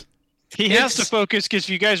is. He has to focus because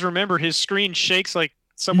you guys remember his screen shakes like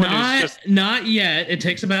someone who's just... Not yet. It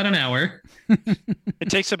takes about an hour. It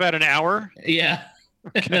takes about an hour? Yeah.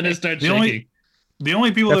 Okay. And then it starts shaking. The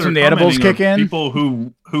only people That's that are when the edibles kick in? People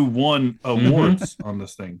who won awards on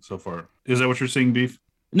this thing so far. Is that what you're seeing, Beef?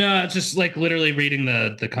 No, it's just like literally reading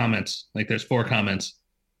the comments. Like there's 4 comments.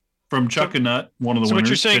 From Chuck and Nut, one of the winners. So what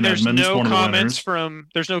you're saying, there's Edmonds,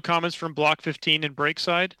 no comments from Block 15 and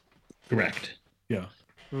Breakside? Correct. Yeah.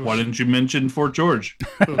 Oof. Why didn't you mention Fort George?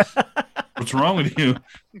 What's wrong with you?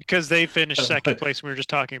 Because they finished second place. We were just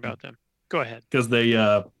talking about them. Go ahead. Because they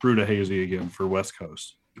brewed a hazy again for West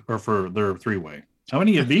Coast. Or for their 3-way. How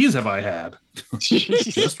many of these have I had?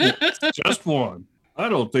 just one. I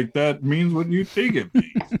don't think that means what you think it means.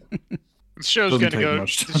 The show's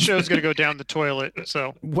gonna go down the toilet.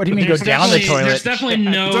 So what do you mean go down the toilet? There's definitely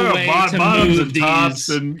no way to move these. Tops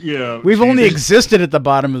and, We've only existed at the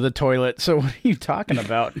bottom of the toilet. So what are you talking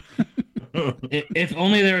about? If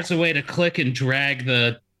only there was a way to click and drag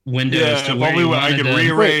the windows to where I could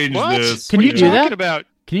rearrange this. Can you do that? About?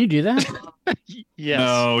 Can you do that? Yes.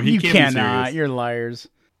 No, you cannot. You're liars.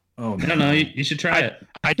 Oh no! I don't know. You should try it.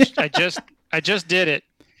 I just did it.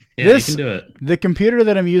 Yeah, you can do it. The computer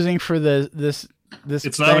that I'm using for this.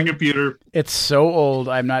 It's not a computer. It's so old.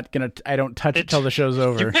 I don't touch it till the show's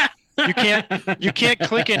over. You can't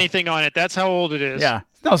click anything on it. That's how old it is. Yeah.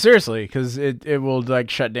 No, seriously, because it will like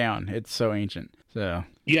shut down. It's so ancient. So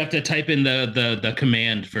you have to type in the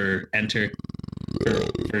command for enter.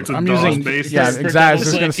 I'm using exactly. I was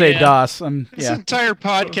just going to say DOS. This entire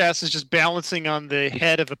podcast is just balancing on the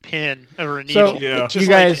head of a pin or a needle. So, you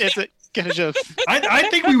guys, I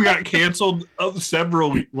think we got canceled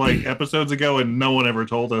several episodes ago, and no one ever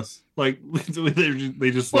told us. They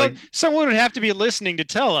just someone would have to be listening to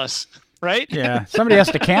tell us, right? Yeah, somebody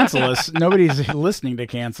has to cancel us. Nobody's listening to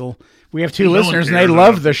cancel. We have 2 listeners, and they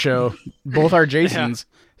love the show. Both are Jasons.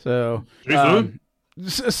 So.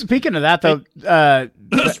 Speaking of that, though,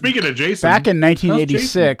 speaking of Jason, back in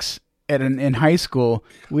 1986, in high school,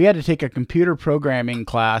 we had to take a computer programming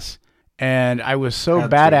class, and I was so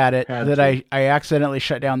bad at it that I accidentally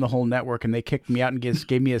shut down the whole network, and they kicked me out and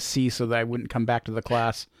gave me a C so that I wouldn't come back to the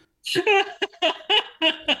class.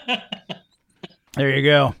 There you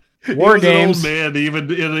go. War Games. An old man,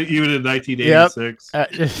 even in 1986.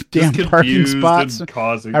 Yep. Damn parking spots.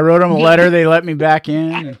 Causing. I wrote them a letter. They let me back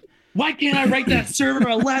in. Why can't I write that server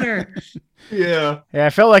a letter? Yeah. I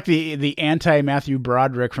felt like the anti Matthew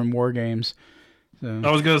Broderick from War Games. So.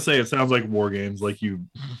 I was gonna say it sounds like War Games, but you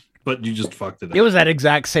just fucked it up. It was that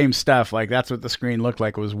exact same stuff. Like that's what the screen looked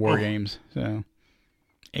like. It was War Games. So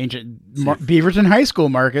ancient Beaverton High School,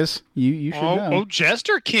 Marcus. You should know. Oh,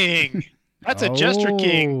 Jester King. That's a Jester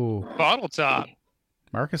King bottle top.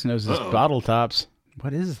 Marcus knows his bottle tops.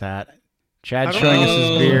 What is that? Chad showing us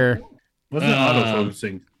his beer. What's the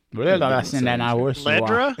auto-focusing?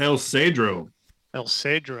 Ledra? El Cedro. El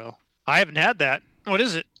Cedro. I haven't had that. What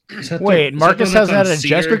is it? Wait, Marcus hasn't had a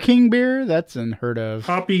Jester King beer? That's unheard of.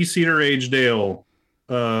 Hoppy Cedar Aged Ale.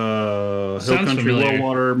 Hill Country familiar. Low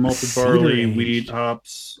Water, malted barley, wheat,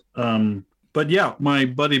 hops. But yeah, my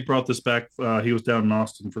buddy brought this back. He was down in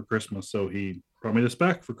Austin for Christmas, so he brought me this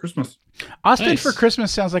back for Christmas. Austin for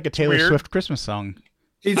Christmas sounds like a Taylor Swift Christmas song.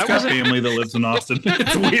 He's got family that lives in Austin.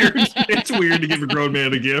 It's weird. It's weird to give a grown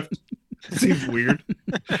man a gift. It seems weird.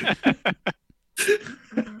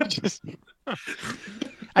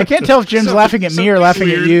 I can't tell if Jim's laughing at me or laughing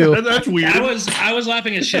at you. That's weird. I was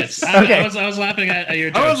laughing at shits. Okay. I was laughing at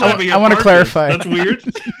your I was jokes. laughing at I want to Marcus. clarify. That's weird.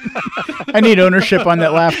 I need ownership on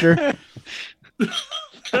that laughter.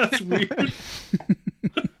 That's weird.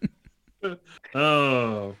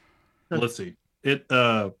 Oh, let's see.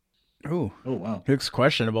 Oh wow. It looks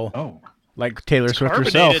questionable. Oh, like Taylor Swift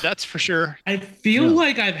Carbonated, herself. that's for sure. I feel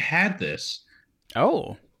like I've had this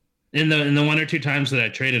Oh, in the one or two times that I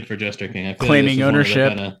traded for Jester King. I feel Claiming like this is one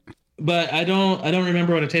of the ownership. but I don't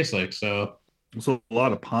remember what it tastes like. So it's a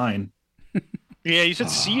lot of pine. Yeah, you said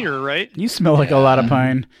cedar, right? you smell like a lot of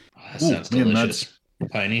pine. that sounds man, delicious.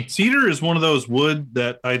 Piney. Cedar is one of those wood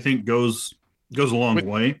that I think goes a long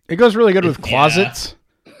way. It goes really good with closets.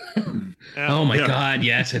 Yeah. Oh my Yeah. God!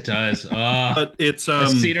 Yes, it does. Oh, But it's a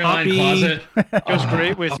cedar line closet. Goes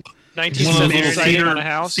great with One 1970 of those siding on a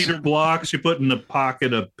house. cedar blocks you put in a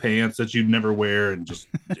pocket of pants that you'd never wear and just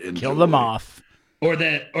Kill them off. Or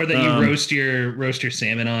that you roast your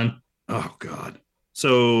salmon on. Oh God!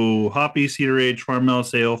 So hoppy cedar aged farm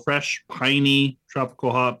malt ale, fresh piney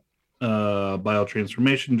tropical hop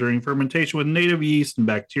biotransformation during fermentation with native yeast and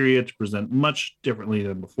bacteria to present much differently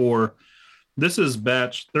than before. This is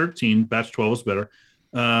batch 13. Batch 12 is better.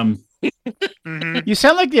 You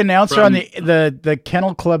sound like the announcer on the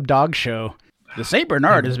Kennel Club dog show. The St.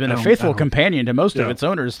 Bernard has been a faithful companion to most of its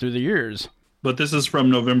owners through the years. But this is from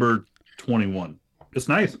November 21. It's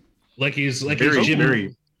nice. Like he's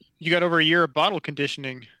Very. You got over a year of bottle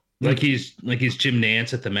conditioning. Like he's Jim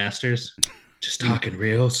Nance at the Masters. Just talking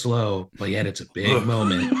real slow, but yet it's a big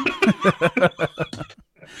moment.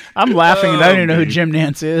 I'm laughing and I don't even know who Jim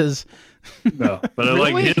Nance is. No, but I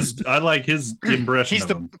like his impression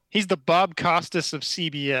of him. He's the Bob Costas of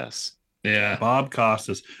CBS. Yeah. Bob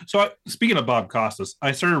Costas. So speaking of Bob Costas,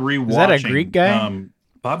 I started rewatching. Is that a Greek guy?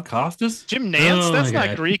 Bob Costas? Jim Nance? Oh, that's my not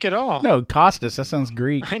God. Greek at all. No, Costas. That sounds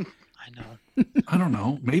Greek. I know. I don't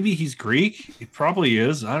know. Maybe he's Greek. He probably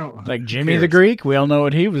is. I don't Like Jimmy the Greek. We all know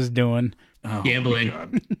what he was doing. Oh, Gambling. my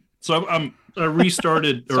God. So I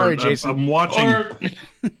restarted. Sorry, or Jason. I'm watching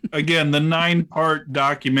again the 9-part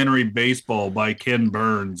documentary Baseball by Ken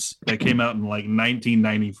Burns that came out in like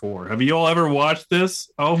 1994. Have you all ever watched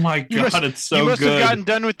this? Oh my God, it's so good. You must have gotten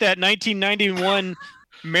done with that 1991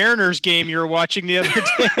 Mariners game you were watching the other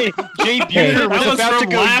day. Jay Buhner was about to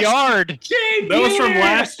go yard. That was from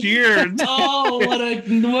last year. Oh,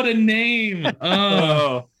 what a name.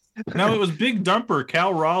 Oh. No, it was Big Dumper,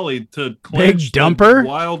 Cal Raleigh to Big clinch Dumper? the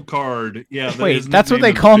wild card. Yeah. Wait, that's what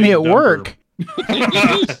they call me at work.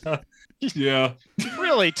 Yeah.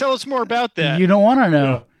 Really? Tell us more about that. You don't want to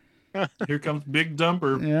know. Here comes Big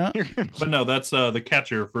Dumper. Yeah. But no, that's the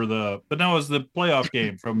catcher for but that was the playoff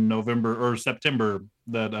game from November or September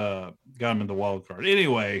that got him in the wild card.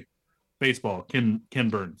 Anyway, baseball, Ken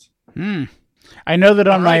Burns. I know that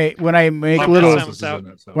on when I make Bob little Costas is in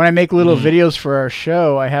it, so. videos for our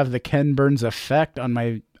show, I have the Ken Burns effect on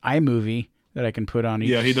my iMovie that I can put on each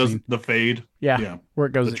Yeah, he does scene. the fade. Yeah, where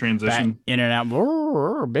it goes the transition. back in and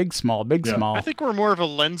out. Big, small, big, small. I think we're more of a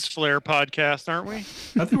lens flare podcast, aren't we?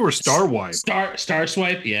 I think we're Star Wipe. Star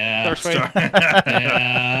Swipe? Yeah. Star Swipe.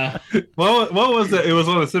 Yeah. What was that? It was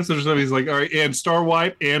on the Simpsons or something. He's like, all right, and Star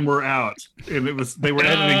Wipe, and we're out. And they were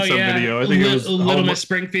editing some video. I think it was Little Miss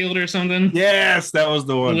Springfield or something. Yes, that was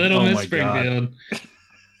the one. Little Oh Miss my Springfield.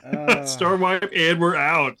 God. Star Wipe, and we're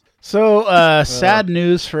out. So, sad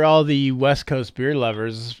news for all the West Coast beer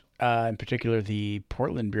lovers. in particular the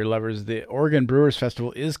Portland beer lovers, the Oregon Brewers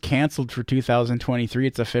Festival is canceled for 2023.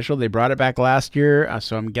 It's official. They brought it back last year,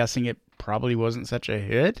 so I'm guessing it probably wasn't such a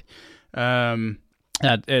hit.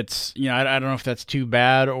 It's, I don't know if that's too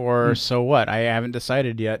bad or so what. I haven't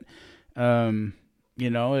decided yet. It's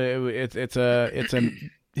a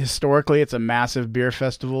historically it's a massive beer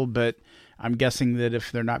festival, but I'm guessing that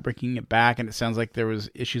if they're not bringing it back, and it sounds like there was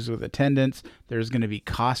issues with attendance, there's going to be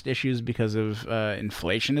cost issues because of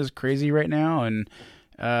inflation is crazy right now, and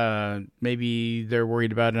maybe they're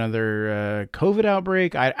worried about another COVID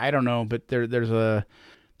outbreak. I don't know, but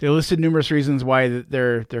they listed numerous reasons why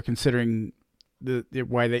they're considering I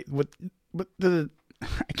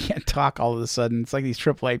can't talk all of a sudden. It's like these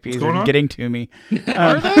triple IPAs are getting to me.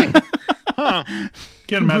 Are they? Huh.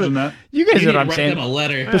 Can't imagine that. You guys know what I'm saying. Them a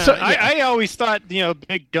letter. I always thought,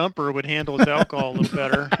 Big Dumper would handle his alcohol a little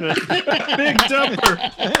better. Big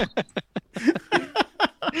Dumper.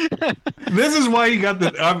 This is why he got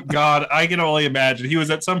the. God, I can only imagine. He was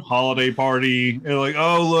at some holiday party. And like,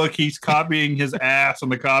 oh look, he's copying his ass on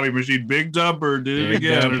the copy machine. Big Dumper did it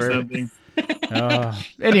again or something.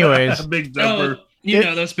 Anyways, Big Dumper.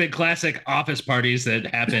 Those big classic office parties that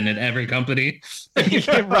happen in every company.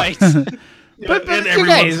 Right. But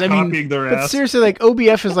everyone's guys, copying their but ass. seriously, like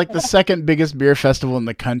OBF is like the second biggest beer festival in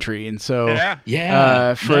the country, and so that's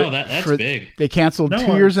big. They canceled 2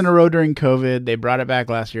 years in a row during COVID. They brought it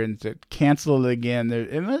back last year and canceled it again.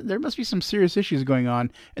 There must be some serious issues going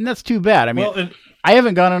on, and that's too bad. I mean, I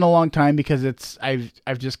haven't gone in a long time because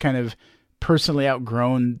I've just kind of personally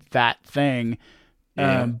outgrown that thing.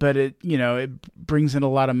 Yeah. But it brings in a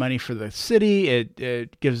lot of money for the city.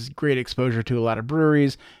 It gives great exposure to a lot of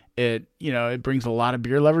breweries. It brings a lot of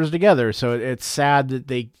beer lovers together. So it's sad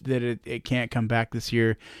that it can't come back this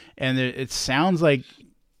year. And it sounds like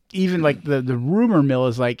even like the rumor mill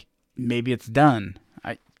is like maybe it's done.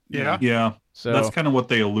 Yeah. So that's kind of what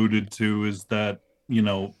they alluded to, is that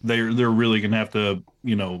they're really gonna have to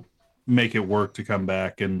make it work to come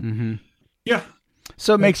back, and yeah.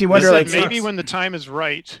 So it makes you wonder, like maybe when the time is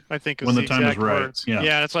right. I think is when the time is right. Words.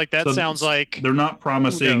 Yeah, it's like that. So sounds like they're not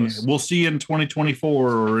promising we'll see in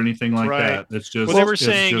 2024 or anything like that. It's just they were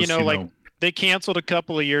saying, like they canceled a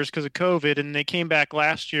couple of years because of COVID, and they came back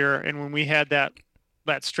last year. And when we had that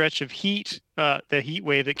stretch of heat, the heat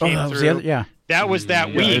wave that came through, that was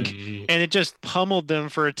that week, and it just pummeled them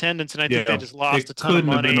for attendance. And I think they just lost a ton of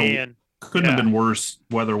money. Couldn't have been worse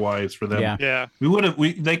weather-wise for them. Yeah.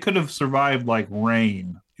 They could have survived like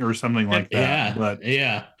rain or something like that. But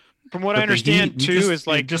from what I understand is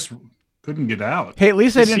like just couldn't get out. Hey, at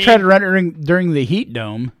least they didn't try to run it during the heat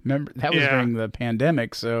dome. Remember that was during the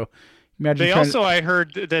pandemic. So imagine. I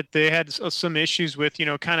heard that they had some issues with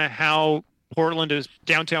kind of how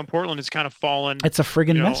downtown Portland is kind of fallen. It's a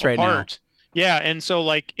friggin' mess right now. Yeah, and so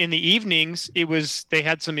like in the evenings, they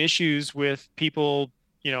had some issues with people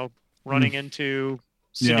running into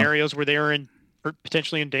scenarios where they are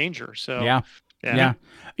potentially in danger. So yeah.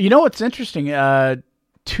 You know what's interesting?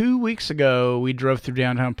 2 weeks ago, we drove through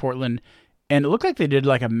downtown Portland, and it looked like they did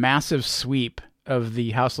like a massive sweep of the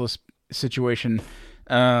houseless situation.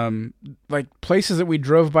 Like places that we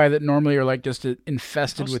drove by that normally are like just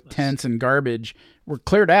infested with tents and garbage were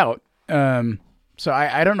cleared out. So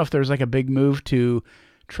I don't know if there's like a big move to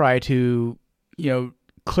try to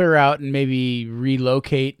clear out and maybe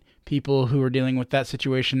relocate people who are dealing with that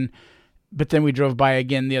situation. But then we drove by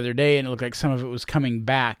again the other day, and it looked like some of it was coming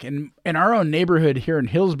back. And in our own neighborhood here in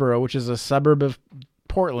Hillsboro, which is a suburb of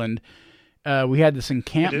Portland, we had this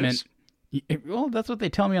encampment. Well, that's what they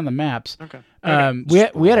tell me on the maps. Okay.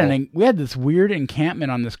 We had this weird encampment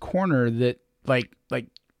on this corner that like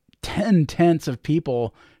 10 tents of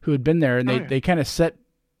people who had been there, and they kind of set.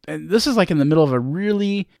 And this is like in the middle of a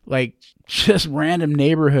really like just random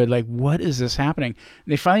neighborhood. Like, what is this happening?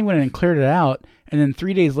 And they finally went in and cleared it out. And then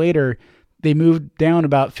 3 days later, they moved down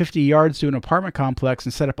about 50 yards to an apartment complex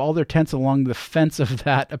and set up all their tents along the fence of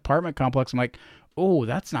that apartment complex. I'm like, oh,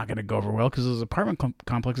 that's not going to go over well, because those apartment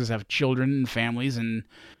complexes have children and families. And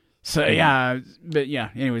so,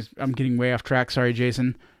 anyways, I'm getting way off track. Sorry,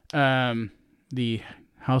 Jason. The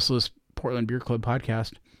Houseless Portland Beer Club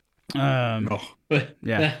podcast.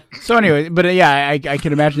 Yeah. So anyway, but I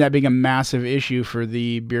can imagine that being a massive issue for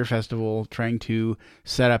the beer festival, trying to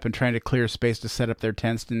set up and trying to clear space to set up their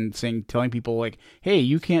tents and telling people like, hey,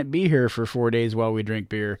 you can't be here for 4 days while we drink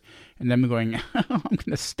beer. And them going, I'm going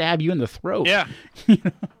to stab you in the throat. Yeah.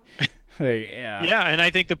 Yeah. And I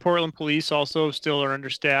think the Portland police also still are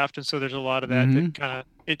understaffed. And so there's a lot of that, that kind of,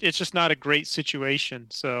 it's just not a great situation.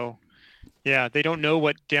 So yeah, they don't know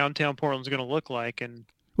what downtown Portland's going to look like. And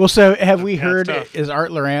Well, so have we Yeah, heard, it's tough. is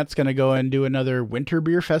Art Lawrence going to go and do another winter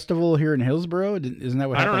beer festival here in Hillsboro? Isn't that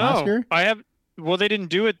what I don't happened last know. year? Well, they didn't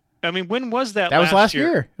do it. I mean, when was that? That was last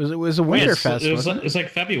year. It was a winter It's- fest. It was, wasn't it? it's like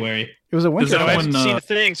February. It was a winter that No, I fest. haven't when, seen a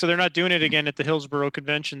thing, so they're not doing it again at the Hillsboro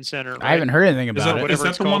Convention Center. Right? I haven't heard anything Is about that, it. is whatever that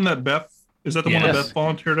it's the one called. that Beth? Is that the one that Yes. Beth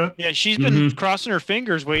volunteered at? Yeah, she's been crossing her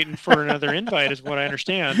fingers waiting for another invite, is what I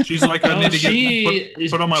understand. She's like, I No, need to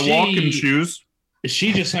put on my walking shoes.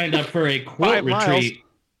 She just signed up for a quilt 5 miles. retreat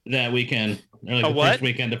that weekend. Or like A the what? first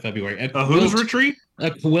weekend of February. A who's retreat?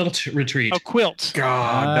 A quilt retreat. A quilt.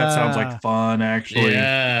 God, that sounds like fun. Actually,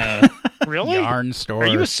 Yeah. Really? Yarn store. Are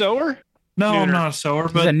you a sewer? no, I'm Knitter. not a sewer, a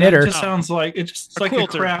but it knitter. just sounds like it's A like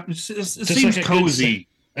quilter. a crap. It Just seems like a good cozy.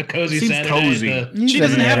 A cozy Seems Saturday. cozy. He's She a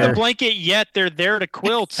doesn't have the knitter. blanket yet. They're there to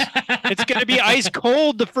quilt. It's going to be ice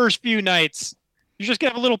cold the first few nights. You're just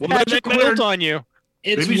going to have a little Well, patch they of quilt better- on you.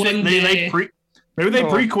 It's Maybe one they day maybe they Oh.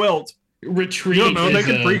 pre-quilt. retreat. You don't know. They is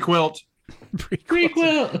could a- pre-quilt.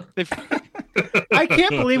 Pre-quilt. I can't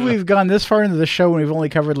believe we've gone this far into the show when we've only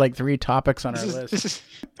covered like 3 topics on our list. This is,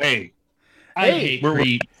 Hey, I hate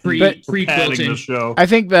we're- but- adding pre-quilting. the show. I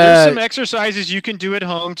think there's some the exercises you can do at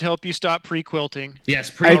home to help you stop pre-quilting. Yes,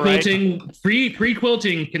 pre-quilting.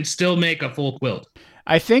 Pre-quilting can still make a full quilt.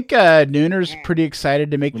 Nooner's pretty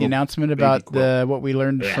excited to make the Little announcement about baby the what we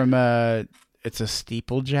learned Yeah. from it's a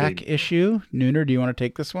steeplejack Baby. issue. Nooner, do you want to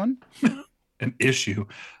take this one? An issue.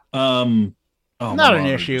 Oh, Not my an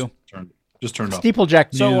monitor issue. Just turned off.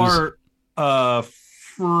 Steeplejack news. So our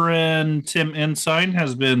friend Tim Ensign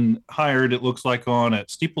has been hired, it looks like, on at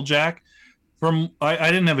Steeplejack.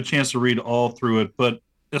 I didn't have a chance to read all through it, but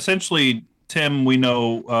essentially Tim we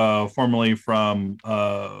know formerly from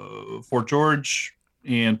Fort George,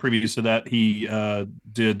 and previous to that he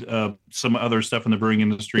did some other stuff in the brewing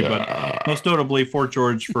industry, but most notably Fort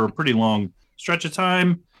George for a pretty long stretch of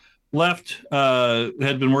time. Left,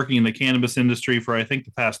 had been working in the cannabis industry for I think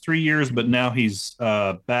the past 3 years, but now he's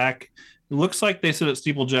back. It looks like they said at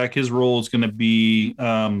Steeplejack his role is going to be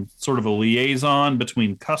sort of a liaison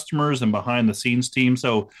between customers and behind the scenes team.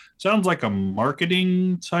 So sounds like a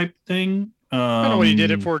marketing type thing. I know what he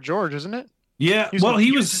did at Fort George, isn't it? Yeah, He was well, a- he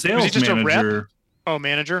he was was- was sales he just a rep? manager. Oh,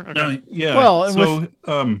 manager? Okay. No, yeah. Well, so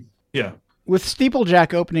yeah. with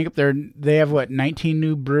Steeplejack opening up they have what 19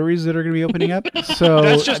 new breweries that are going to be opening up. So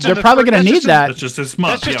That's just in they're the probably fir- going to that's need just in- that. That's just this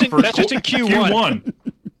month. That's just yeah, in- for that's just in Q1.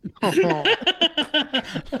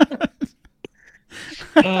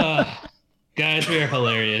 Guys, we are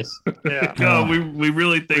hilarious. Yeah. No, we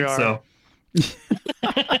really think We are. so.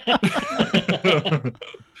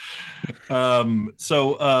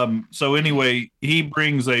 So anyway, he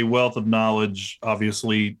brings a wealth of knowledge,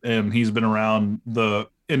 obviously, and he's been around the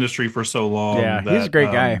industry for so long. Yeah, he's a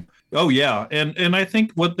great guy. Oh yeah, and I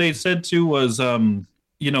think what they said too was,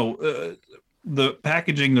 the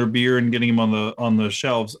packaging their beer and getting them on the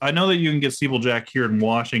shelves. I know that you can get Steeplejack here in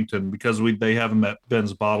Washington because they have them at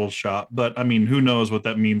Ben's Bottle Shop, but I mean, who knows what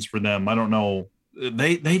that means for them? I don't know.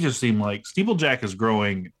 They just seem like Steeplejack is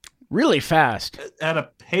growing Really fast. at a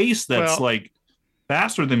pace that's Well, like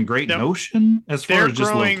faster than Great no, Notion as far they're as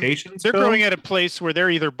just growing- locations. They're go. growing at a place where they're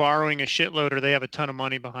either borrowing a shitload or they have a ton of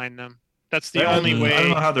money behind them. That's the I only don't- way. I don't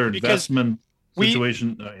know how their because investment we-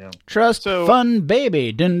 situation. Yeah. Trust So- fund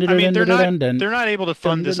baby. Dun, dun, I mean, dun, dun, dun. they're not able to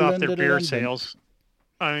fund this off their Dun, dun, dun, beer dun, dun. sales.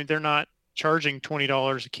 I mean, they're not charging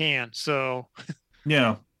 $20 a can. So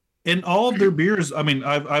Yeah, and all of their beers. I mean,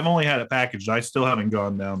 I've only had it packaged. I still haven't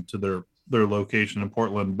gone down to their location in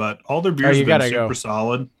Portland, but all their beers you have been gotta super go.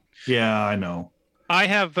 solid. Yeah, I know. I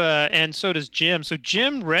have, and so does Jim. So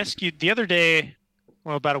Jim rescued the other day,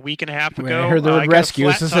 well, about a week and a half ago. I heard the I word got a rescue.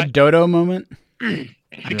 Is flat this a ti- dodo moment? I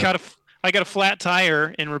got a flat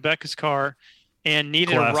tire in Rebecca's car and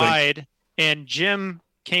needed Classic. a ride, and Jim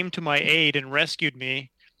came to my aid and rescued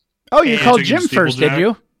me. Oh, you And- called Chicken Jim first, did Steeplejack?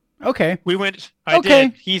 you? Okay. We went. I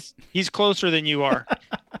Okay. did. He's closer than you are.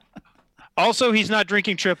 Also, he's not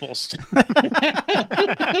drinking triples.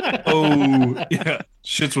 Oh, yeah.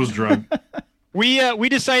 Shits was drunk. We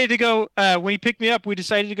decided to go when he picked me up. We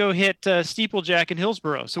decided to go hit Steeplejack in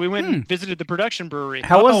Hillsboro. So we went and visited the production brewery.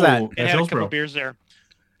 How was Oh, that? and at had a Hillsboro. couple beers there.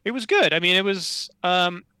 It was good. I mean, it was.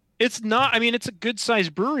 It's not. I mean, it's a good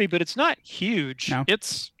sized brewery, but it's not huge. No.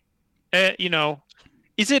 It's,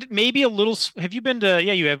 is it maybe a little? Have you been to?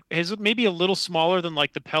 Yeah, you have. Is it maybe a little smaller than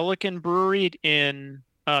like the Pelican Brewery in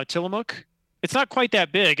Tillamook? It's not quite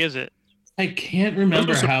that big, is it? I can't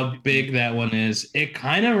remember how big that one is. It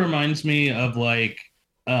kind of reminds me of like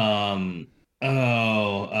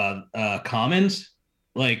Commons,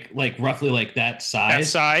 like roughly like that size. That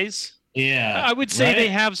size? Yeah. I would say right? they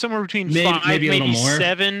have somewhere between Maybe- five, maybe a maybe little more.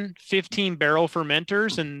 7, 15 barrel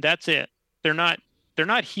fermenters, and that's it. They're not They're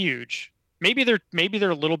not huge. Maybe they're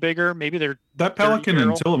a little bigger. Maybe they're that Pelican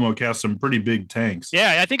and Tillamook has some pretty big tanks.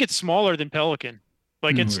 Yeah, I think it's smaller than Pelican.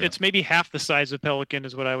 Like it's maybe half the size of Pelican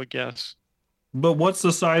is what I would guess. But what's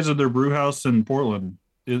the size of their brew house in Portland?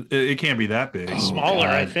 It can't be that big. Smaller,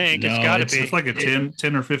 I think. It's got to be. It's like a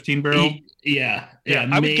 10 or 15 barrel. Yeah.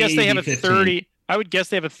 I would guess they have a 30. I would guess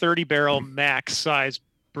they have a 30 barrel max size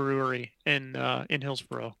brewery in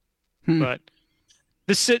Hillsboro. But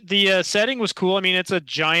the setting was cool. I mean, it's a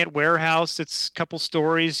giant warehouse. It's a couple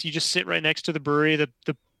stories. You just sit right next to the brewery.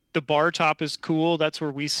 The bar top is cool. That's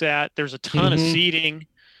where we sat. There's a ton of seating.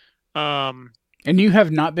 And you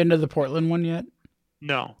have not been to the Portland one yet?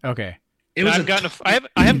 No. Okay. I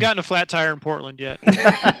haven't gotten a flat tire in Portland yet.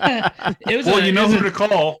 You know who to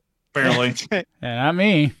call, apparently. Not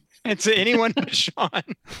me. It's anyone but Sean.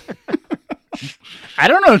 I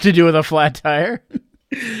don't know what to do with a flat tire.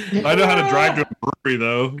 I know how to drive to a brewery,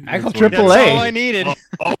 though. I call AAA. That's all I needed.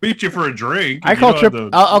 I'll beat you for a drink. I'll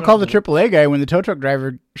call the AAA guy when the tow truck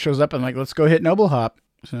driver shows up and like, let's go hit Noble Hop.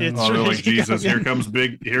 So. They're like, Jesus, here comes He's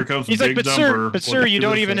big like, dumper. sir, you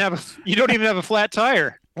don't even have a flat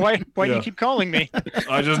tire. Why do you keep calling me?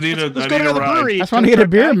 I just need a Let's go to the ride. brewery. I just want to get a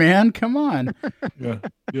beer, man. Come on. Yeah.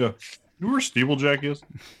 You know where Steeplejack is?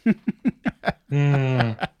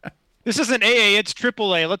 This isn't AA, it's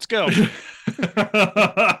AAA. Let's go.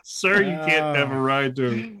 Sir, you can't have a ride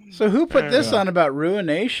to. So who put this on about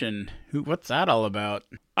Ruination? What's that all about?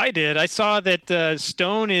 I did. I saw that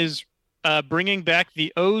Stone is bringing back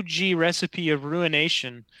the OG recipe of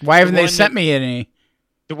Ruination. Why haven't they sent me any?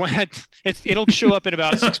 The one it'll show up in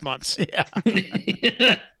about 6 months. Yeah.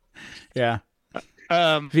 Via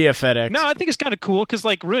FedEx. No, I think it's kind of cool because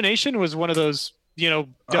like Ruination was one of those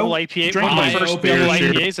double IPA, one of of the first double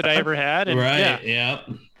IPAs that I ever had. And, right. Yeah.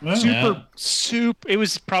 Super. It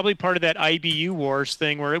was probably part of that IBU Wars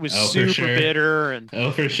thing where it was super bitter and.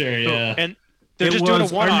 Oh, for sure. Yeah. And they're just doing a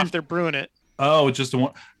one-off. They're brewing it. Oh, it's just a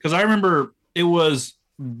one. Because I remember it was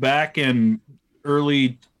back in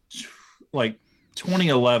early, like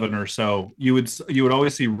 2011 or so. You would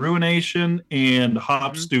always see Ruination and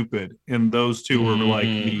Hop Stupid, and those two were like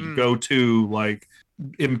the go-to like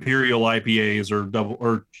Imperial IPAs or double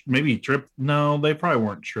or maybe trip. No, they probably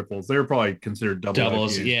weren't triples. They were probably considered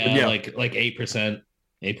doubles. IPAs. Yeah, like 8%,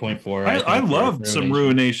 8.4. I loved some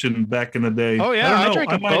Ruination back in the day. Oh yeah, I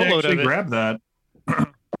drank a boatload of it. Grab that.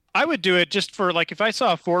 I would do it just for like if I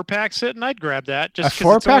saw a 4-pack sitting, I'd grab that. Just a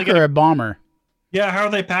 4-pack or a bomber. Yeah, how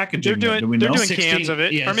are they packaging? They're doing 16, cans of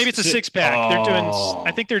it, or maybe it's a 6-pack.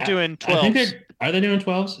 I think they're doing 12s. Are they doing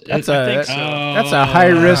 12s? That's That's a high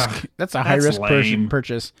risk. That's a high risk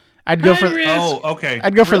purchase. I'd go for. Okay.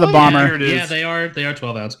 I'd go for the bomber. Yeah, they are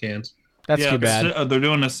 12-ounce cans. That's too bad. They're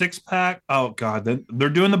doing a 6-pack. Oh god, they're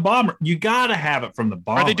doing the bomber. You gotta have it from the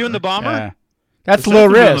bomber. Are they doing the bomber? Yeah. That's low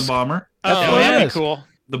risk. The bomber. That'd be cool.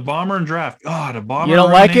 The bomber and draft. Oh, the bomber. You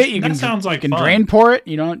don't like it? You can. Sounds like you can drain pour it.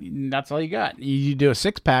 You don't. That's all you got. You do a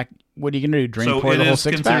 6-pack. What are you gonna do? Drain pour the whole 6-pack? So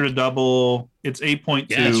it is considered a double. It's 8.2.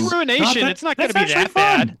 Yeah, it's Ruination. It's not gonna be that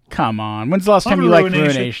bad. Come on. When's the last time you liked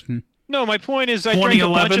Ruination? No, my point is I drank a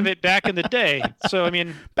bunch of it back in the day. So I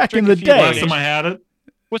mean, back in the day. Last time I had it.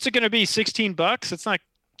 What's it gonna be? $16? It's not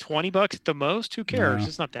 $20 at the most. Who cares? No.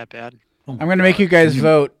 It's not that bad. I'm gonna make you guys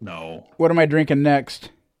vote. No. What am I drinking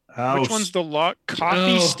next? Which one's the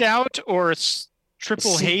coffee stout or a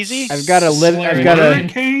triple hazy? I've got a Living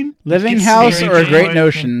House or a Great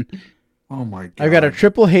Notion. Oh my god! I've got a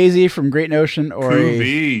triple hazy from Great Notion or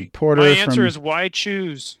a porter. My answer is why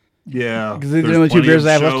choose? Yeah, because these are the only 2 beers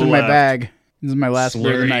I have left in my bag. This is my last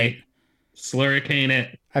beer of the night. Slurricane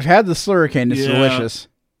it. I've had the Slurricane. It's delicious.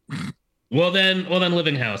 Well then,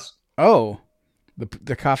 Living House. Oh,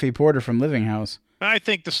 the coffee porter from Living House. I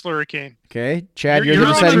think the Slurricane. Okay, Chad, you're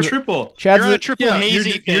on the triple. Chad's you're on a triple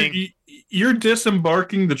hazy thing. You're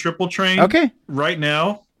disembarking the triple train. Okay, right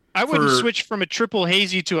now. I wouldn't switch from a triple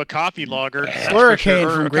hazy to a coffee lager.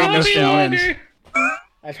 Slurricane from Great Notion.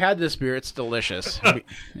 I've had this beer. It's delicious.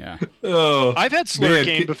 Yeah. Oh, I've had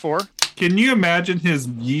Slurricane before. Can you imagine his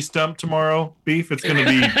yeast dump tomorrow, Beef? It's going to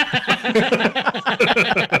be.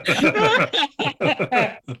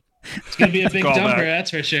 It's going to be a big dumper,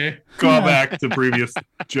 that's for sure. Call back to previous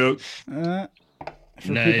joke. For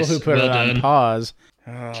people who put it on pause.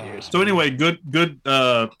 Cheers. So anyway, good.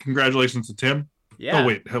 Congratulations to Tim. Yeah. Oh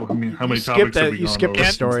wait, how many topics have we gone over? You skipped the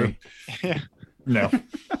story. No.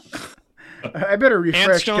 I better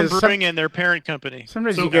refresh. And Stone Brewing and their parent company.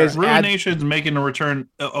 Sometimes you guys Ruination's making a return.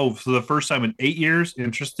 For the first time in 8 years.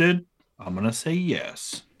 Interested? I'm gonna say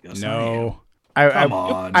yes. No. Come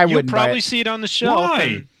on. I wouldn't. You'll probably see it on the shelf.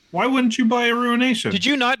 Why? Why wouldn't you buy a Ruination? Did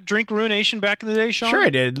you not drink Ruination back in the day, Sean? Sure I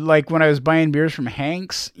did. Like when I was buying beers from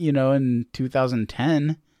Hank's, in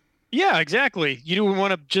 2010. Yeah, exactly. You don't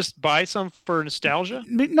want to just buy some for nostalgia?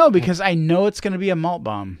 No, because I know it's going to be a malt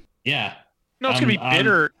bomb. Yeah. No, it's going to be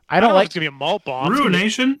bitter. I don't like it's going to be a malt bomb.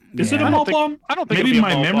 Ruination? Is it a malt bomb? I don't think maybe it'll be a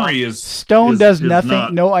my malt memory bomb. is Stone does nothing,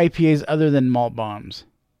 not. no IPAs other than malt bombs.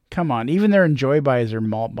 Come on, even their Enjoy Buys are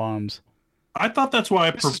malt bombs. I thought that's why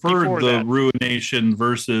I This is preferred before the that. Ruination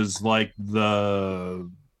versus like the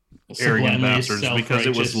Arrogant Sublimely Bastards because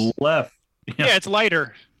it was self-righteous. left. Yeah, it's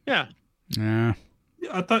lighter. Yeah. Yeah.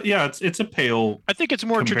 I thought, it's a pale. I think it's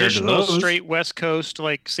more Compared to traditional, those. straight West Coast,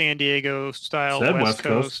 like San Diego style Said West West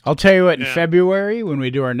Coast. Coast. I'll tell you what, in Yeah. February, when we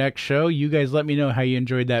do our next show, you guys let me know how you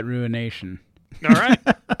enjoyed that Ruination. All right.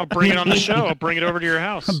 I'll bring it on the show. I'll bring it over to your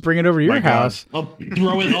house. Bring it over to your My God. house. I'll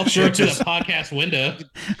throw it through the podcast window.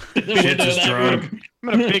 The Shit window of just that drunk. room. I'm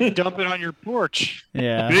going to big dump it on your porch.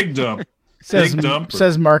 Yeah. Big dump. says, big dumper.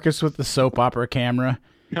 says Marcus with the soap opera camera.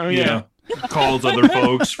 Oh, yeah. Calls other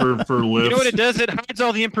folks for lifts. You know what it does? It hides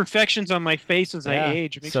all the imperfections on my face as Yeah. I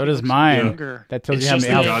age. It makes So me does look mine. younger. That tells It's you how, just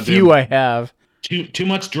many, the how goddamn- few I have. Too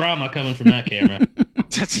much drama coming from that camera.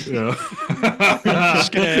 That's- Yeah.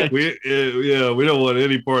 Just gonna- we don't want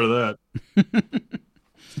any part of that.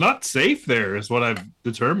 It's not safe there, is what I've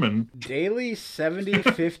determined.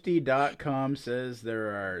 Daily7050.com says there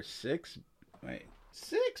are six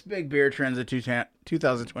big beer trends in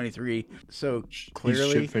 2023. So He's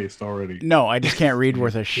clearly, shit-faced already. no, I just can't read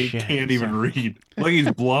worth a He shit. can't even read. Like he's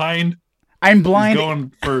blind. I'm blind. He's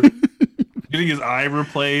going for getting his eye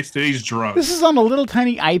replaced, and he's drunk. This is on a little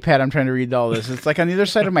tiny iPad. I'm trying to read all this. It's like on the other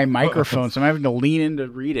side of my microphone, so I'm having to lean in to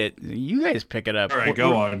read it. You guys pick it up. All right,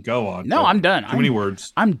 go on. No, I'm done. Too many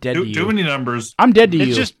words. I'm dead to you. Too many numbers. I'm dead to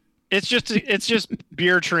you. It's just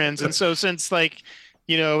beer trends, and so since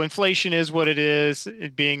inflation is what it is,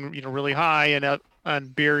 it being really high,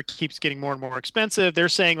 and beer keeps getting more and more expensive. They're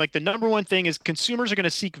saying like the number one thing is consumers are going to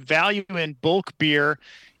seek value in bulk beer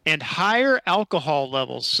and higher alcohol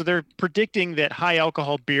levels. So they're predicting that high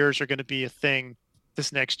alcohol beers are going to be a thing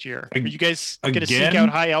this next year. Are you guys going to seek Again? out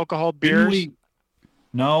high alcohol Didn't beers? we-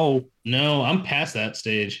 No. No, I'm past that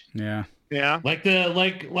stage. Yeah. Yeah. Like the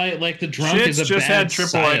drunk Shit's is a just bad had triple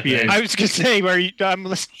side IPA. effect. I was going to say, I'm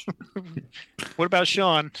listening. What about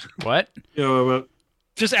Sean? What?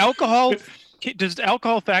 Does alcohol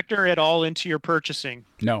factor at all into your purchasing?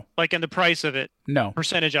 No. Like in the price of it? No.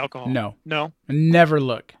 Percentage alcohol? No. No? Never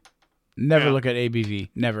look. Never Yeah. look at ABV.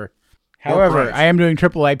 Never. However, price. I am doing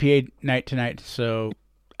triple IPA night tonight, so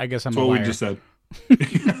I guess I'm That's a what liar. we just said.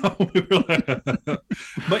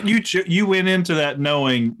 But you went into that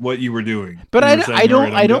knowing what you were doing. But You were saying, "All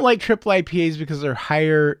right, I I'm don't good." like triple IPAs because they're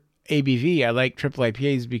higher ABV. I like triple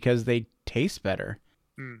IPAs because they taste better.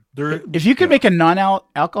 They're- If you could yeah. make a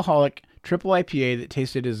non-alcoholic triple IPA that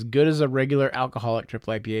tasted as good as a regular alcoholic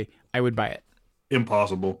triple IPA, I would buy it.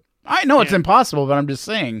 Impossible. I know it's Yeah. impossible, but I'm just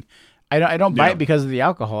saying, I don't buy Yeah. it because of the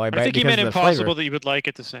alcohol. I buy I it think he because meant of the impossible flavor. that you would like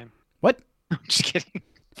it the same. What? I'm just kidding.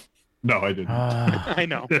 No, I didn't. I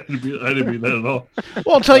know. I didn't mean that at all.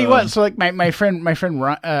 Well, I'll tell you Um, what. So, like my friend,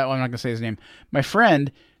 Ron, well, I'm not gonna say his name. My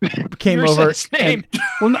friend came You said over. his name.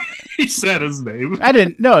 Well, no, He said his name. I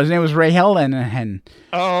didn't. No, his name was Ray Helen. Oh,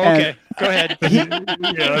 And- okay. Go ahead. Yeah,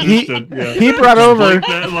 understood. Yeah. He brought over. Like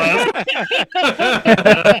that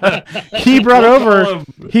laugh. He brought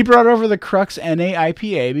over the Crux NA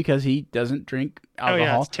IPA because he doesn't drink Oh alcohol.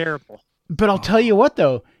 yeah, it's terrible. But I'll tell you what,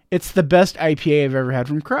 though, it's the best IPA I've ever had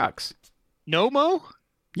from Crux. Nomo?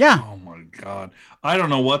 Yeah, Oh my god. I don't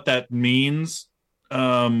know what that means.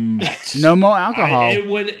 no more alcohol.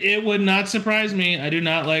 It would not surprise me. I do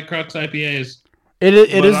not like Crux IPAs. It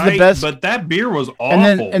is the best. But that beer was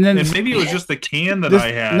awful. And then maybe it was just the can that this,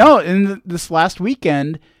 I had. No, this last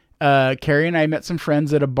weekend, Carrie and I met some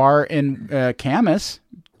friends at a bar in Camas,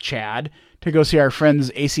 Chad, to go see our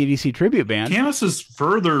friend's AC/DC tribute band. Camas is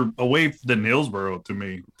further away than Hillsborough to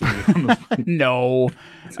me. To be honest. No,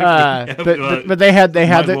 Yeah, but they had Might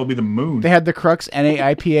as the well be the moon. they had the Crux NA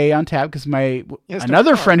IPA on tap because Yes,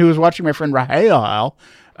 another no. friend who was watching my friend Rahel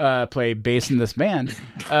play bass in this band.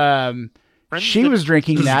 Friends She that- was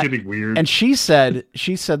drinking This is that, getting weird. and she said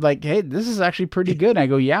like, "Hey, this is actually pretty good." And I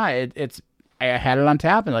go, "Yeah, it's." I had it on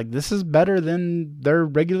tap, and like, this is better than their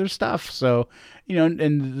regular stuff. So,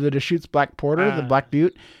 and the Deschutes Black Porter, the Black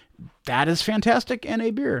Butte, that is fantastic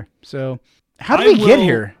NA beer. So, how did we get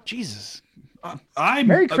here? Jesus.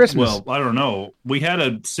 Merry Christmas. Well, I don't know. We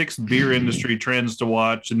had 6 beer industry trends to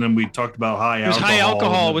watch, and then we talked about hhigh Because alcohol. high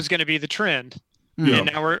alcohol and was going to be the trend. Yeah.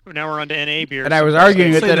 And now we're on to NA beer. And I was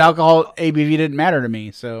arguing that alcohol ABV didn't matter to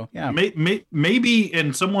me. So yeah, maybe,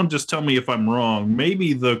 and someone just tell me if I'm wrong.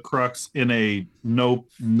 Maybe the crux in a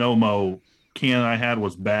Nomo can I had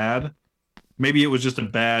was bad. Maybe it was just a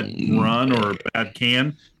bad run or a bad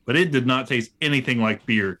can, but it did not taste anything like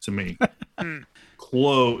beer to me. Not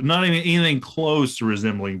even anything close to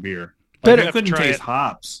resembling beer. Like, I couldn't taste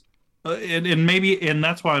hops. And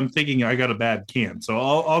that's why I'm thinking I got a bad can. So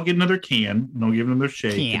I'll get another can and I'll give another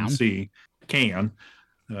shake and see.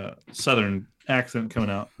 Southern accent coming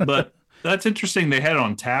out. But that's interesting. They had it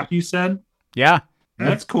on tap, you said? Yeah.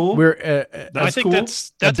 That's cool. I think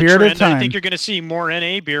that's a trend. I think you're going to see more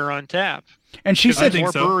NA beer on tap. And she said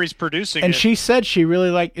more breweries producing and it. she said she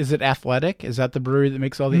really is it Athletic? Is that the brewery that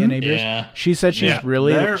makes all the NA beers? Yeah. She said she's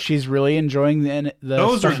really enjoying the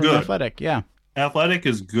those stuff are from good. Athletic. Yeah. Athletic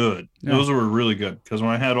is good. Yeah. Those were really good because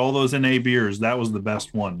when I had all those NA beers, that was the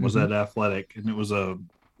best one. Was that Athletic, and it was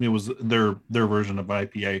their version of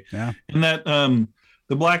IPA. Yeah, and that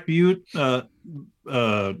the Black Butte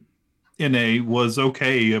NA was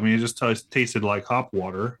okay. I mean, it just tasted like hop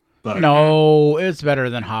water. But no, it's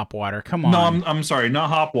better than hop water. Come on. No, I'm sorry, not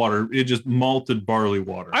hop water. It just malted barley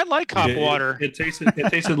water. I like hop water. It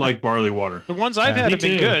tasted like barley water. The ones I've had have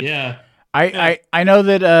been good. Yeah. I know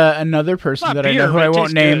that another person that I know who I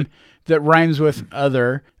won't name that rhymes with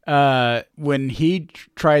other when he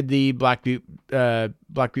tried the Black Butte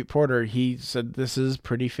Porter, he said this is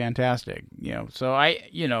pretty fantastic. So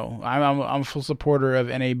I'm a full supporter of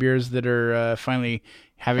NA beers that are finally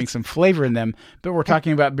having some flavor in them. But we're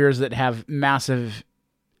talking about beers that have massive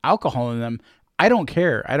alcohol in them. I don't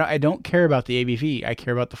care. I don't care about the ABV. I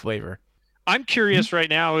care about the flavor. I'm curious right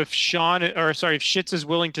now if Shitz is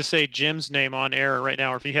willing to say Jim's name on air right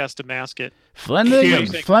now, or if he has to mask it. Flanagan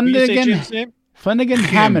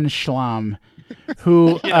Hammenschlam,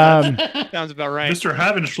 who sounds about right. Mr.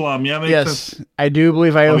 Hammenschlam, yeah, makes sense. I do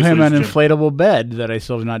believe I owe him an inflatable bed that I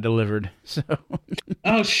still have not delivered. So.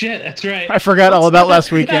 Oh shit, that's right. I forgot all about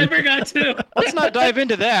last weekend. I forgot too. Let's not dive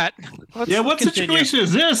into that. What situation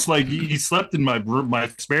is this? Like you slept in my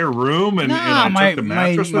spare room and I took the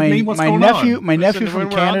mattress with me? What's going on? My nephew from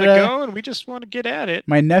Canada. On the go and we just want to get at it.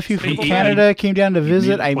 My nephew from Canada came down to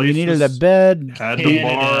visit. We needed a bed. Had to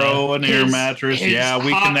borrow an air mattress. Yeah,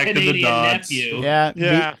 we connected the dots. Nephew.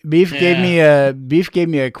 Yeah. Beef gave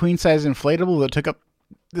me a queen size inflatable that took up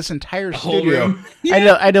this entire studio. I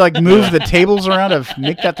had to move the tables around to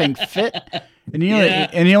make that thing fit. And he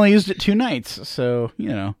only used it 2 nights. So,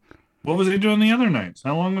 What was he doing the other nights?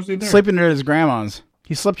 How long was he there? Sleeping at his grandma's.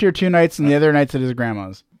 He slept here 2 nights and the other nights at his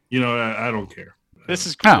grandma's. I don't care. This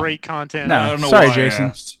is great content. No, I don't know sorry, why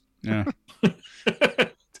Jason. Yeah.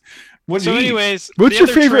 Anyways, what's your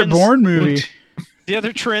favorite Bourne movie? The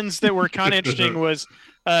other trends that were kind of interesting was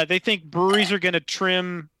they think breweries are going to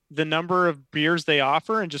trim the number of beers they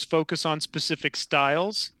offer and just focus on specific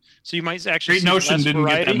styles. So you might actually Great Notion didn't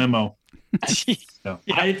variety. get that memo. No.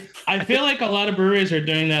 I feel like a lot of breweries are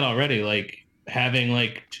doing that already, like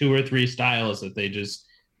having 2 or 3 styles that they just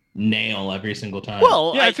nail every single time.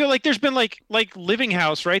 Well, I feel like there's been like Living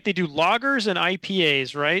House, right? They do lagers and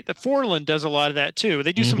IPAs, right? The Forland does a lot of that too.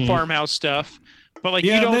 They do some farmhouse stuff, but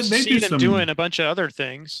you don't see them doing a bunch of other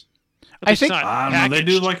things. I think they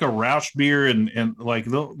do a Rausch beer and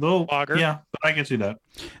they'll lager. Yeah, I can see that.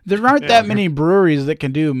 There aren't that many breweries that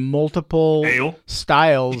can do multiple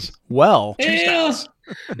styles well. Ale. Screw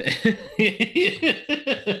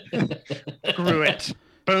it.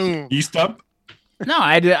 Boom. Yeast up. No,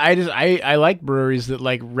 I like breweries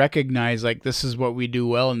that recognize this is what we do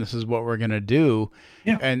well and this is what we're gonna do.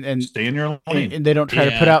 Yeah. And stay in your lane. And they don't try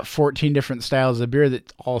to put out 14 different styles of beer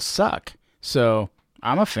that all suck. So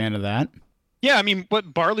I'm a fan of that. Yeah, I mean,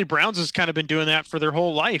 what Barley Browns has kind of been doing that for their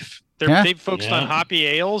whole life. They've focused on hoppy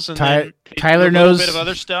ales and Tyler knows a bit of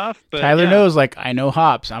other stuff. But Tyler knows, I know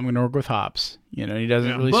hops. I'm going to work with hops. He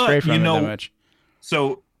doesn't really stray from it that much.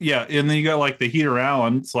 So yeah, and then you got the Heater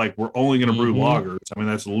Allen. It's we're only going to brew lagers. I mean,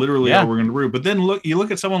 that's literally all we're going to brew. But then you look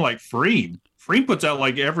at someone like Freem. Freem puts out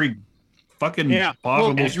every fucking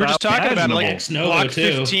possible. Well, you're just talking about Block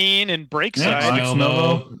too. 15 and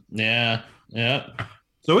Breakside. Yeah, yeah.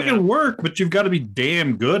 So it can work, but you've got to be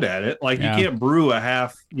damn good at it. You can't brew a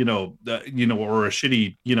half, or a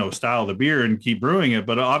shitty, style of the beer and keep brewing it.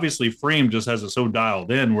 But obviously, Frame just has it so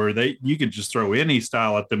dialed in where you could just throw any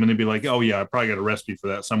style at them and they'd be like, oh yeah, I probably got a recipe for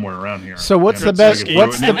that somewhere around here. So what's the best?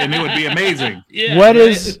 And it would be amazing.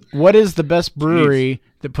 What is the best brewery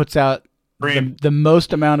that puts out the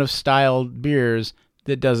most amount of styled beers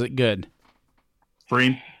that does it good?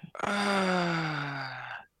 Frame.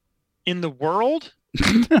 In the world.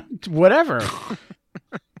 Whatever.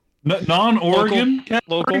 Non-Oregon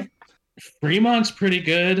local. Fremont's pretty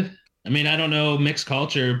good. I mean, I don't know mixed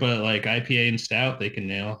culture, but like IPA and stout, they can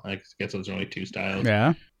nail. I guess those are only two styles.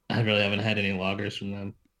 Yeah. I really haven't had any lagers from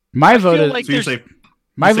them. My vote is like So you say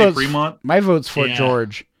Fremont? My vote's Fort Yeah.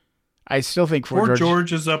 George. I still think Fort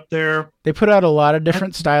George is up there. They put out a lot of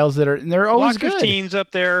different styles and they're always Block good. 15's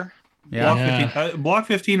up there. Yeah. Block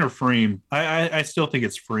 15 or Freem. I still think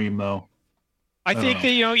it's Freem though. I think that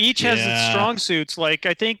each has its Yeah. strong suits. Like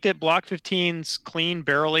I think that Block 15's clean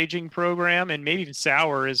barrel aging program and maybe even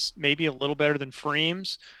sour is maybe a little better than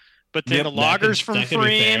Freem's. But then the lagers from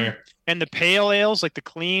Freem and the pale ales, like the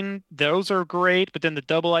clean, those are great. But then the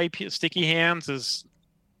double IPA Sticky Hands is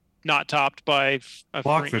not topped by a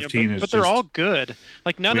Block Freem, 15 is but they're just- all good.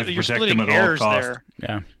 Like none we of have to you're protect splitting them at all hairs costs. there.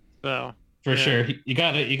 Yeah. So For yeah. sure. You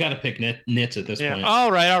gotta pick nits at this yeah. point.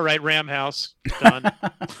 All right. Ram House done.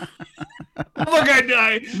 Look,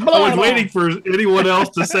 I was waiting for anyone else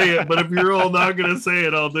to say it, but if you're all not going to say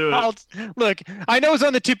it, I'll do it. Look, I know it's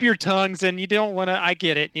on the tip of your tongues, and you don't want to. I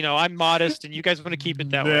get it. I'm modest, and you guys want to keep it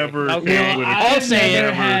that Never. way. Okay. Well,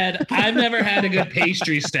 I've never had a good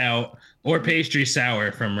pastry stout or pastry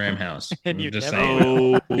sour from Ram House. And you just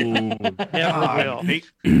never saying. Never will.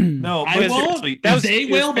 No, I won't. seriously, They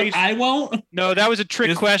will, but I won't. No, that was a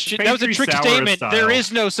trick Is question. That was a pastry trick sour statement. style? There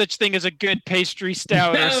is no such thing as a good pastry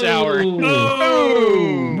stout or sour.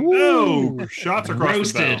 No, shots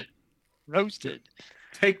across the bow. Roasted.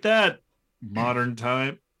 Take that, modern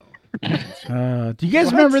time. Do you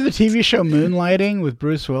guys remember the TV show Moonlighting with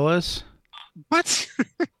Bruce Willis? What?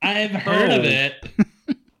 I've heard of it.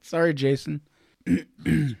 Sorry, Jason. I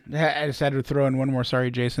just had to throw in one more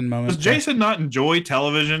sorry, Jason moment. Does Jason not enjoy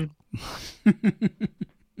television?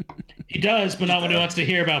 He does, but not when he wants to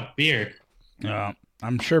hear about beer.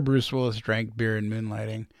 I'm sure Bruce Willis drank beer in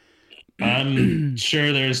Moonlighting. I'm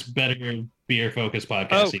sure there's better beer-focused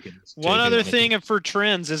podcasts he can listen to. One other thing for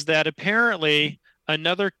trends is that apparently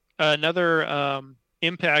another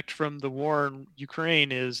impact from the war in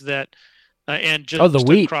Ukraine is that, and just the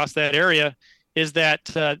wheat across that area, is that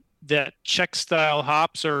that Czech style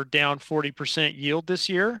hops are down 40% yield this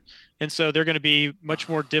year, and so they're going to be much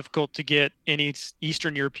more difficult to get any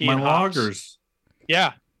Eastern European hops. Lagers.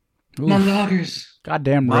 Yeah. Oof. My lagers.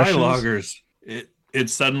 Goddamn My Russians. lagers. It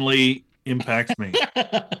suddenly impacts me.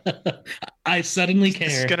 I suddenly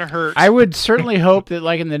This is care. going to hurt. I would certainly hope that,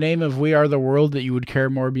 like in the name of We Are the World, that you would care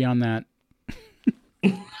more beyond that.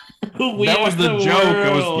 That was the joke.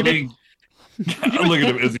 I was getting. Look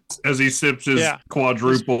at him as he sips his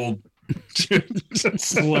quadrupled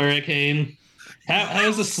slurricane. How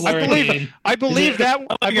is a slurricane? I believe that.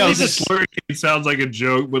 I believe the slurricane sounds like a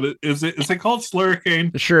joke, but is it called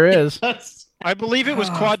slurricane? It sure is. I believe it was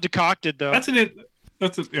quad decocted though.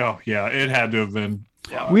 Oh yeah, it had to have been.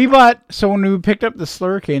 We bought, so when we picked up the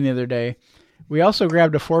Slurricane the other day, we also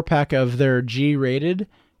grabbed a 4-pack of their G-rated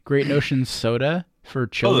Great Notion soda for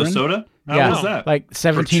children. Oh, the soda? How was that? Like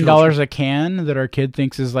 $17 a can that our kid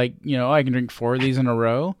thinks is like, I can drink 4 of these in a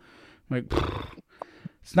row. I'm like,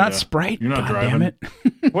 it's not Sprite. You're not God damn it.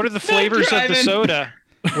 What are the flavors of the soda?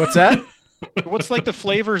 What's that? What's like the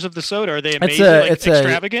flavors of the soda? Are they amazing?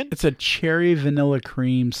 Extravagant? It's a cherry vanilla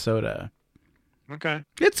cream soda. Okay.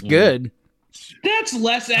 It's good. That's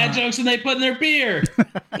less adjuncts than they put in their beer.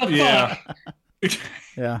 Yeah.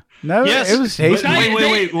 Yeah. No, Yes. it was tasty.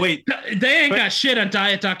 Wait. They ain't got shit on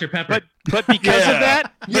Diet Dr. Pepper. But because of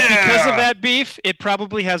that, because of that beef, it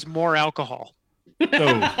probably has more alcohol.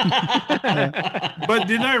 Oh. But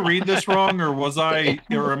did I read this wrong, or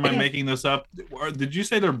am I making this up? Did you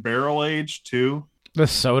say they're barrel aged too? The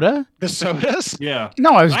soda? The sodas? Yeah.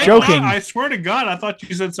 No, I was joking. I swear to God, I thought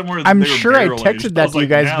you said somewhere. I'm they were sure I barrel-aged. texted that was to you like,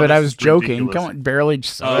 guys, now but I this was is joking. ridiculous. Come on, barrel aged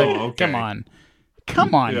soda. Oh, okay.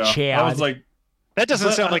 Come on, Yeah. Chad. I was like, That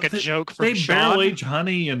doesn't sound like a joke from they Sean. barrel age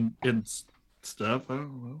honey and stuff. I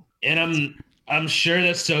don't know. And I'm sure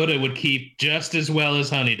that soda would keep just as well as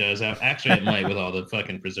honey does. Actually, it might with all the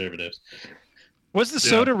fucking preservatives. Was the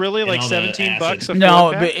soda really like all the $17 acid. a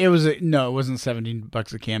no, 4-pack? but it wasn't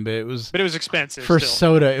 $17 a can, but it was expensive for still.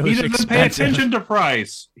 soda. It He was doesn't pay expensive. attention to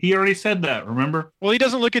price. He already said that. Remember? Well, he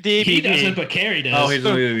doesn't look at the ABV. He doesn't, but Carrie does. Oh, he's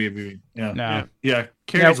yeah. No. Yeah.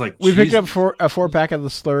 Carrie's like, we picked "Jeez." up a 4-pack of the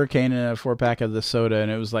Slurricane and a 4-pack of the soda,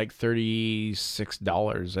 and it was like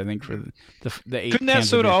 $36, I think, for the 8 Couldn't that cans of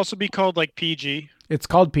soda beer. also be called like PG It's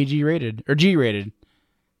called PG rated or G rated.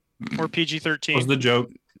 or PG-13? was the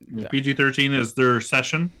joke. PG-13 is their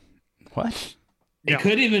session. What? It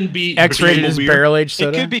could even be X-rated is beer? barrel aged It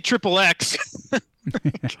soda. could be triple X.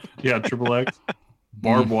 Yeah, triple X.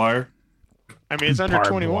 Barbed wire. I mean, it's under Barbed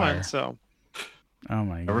 21, wire. so. Oh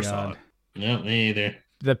my Never saw god. it. No, me either.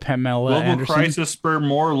 The Pamela Global Anderson. crisis spur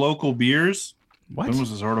more local beers. What? When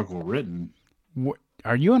was this article written?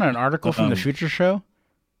 Are you on an article from the Future Show?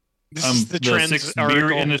 This is the trends 6 article.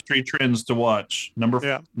 beer industry trends to watch.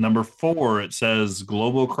 Number 4, it says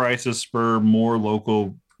global crisis spur more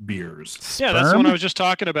local beers. Yeah, that's the one I was just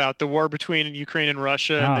talking about. The war between Ukraine and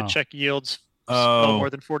Russia and the Czech yields fell more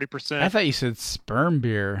than 40%. I thought you said sperm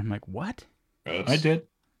beer. I'm like, what? I did.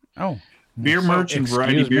 Oh. Beer merch and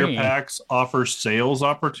variety beer packs offer sales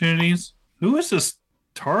opportunities. Who is this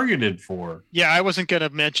targeted for? Yeah, I wasn't going to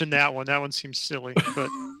mention that one. That one seems silly, but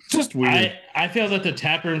just weird. I feel that the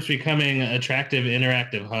tap rooms becoming attractive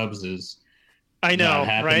interactive hubs is not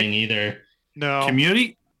happening either. No.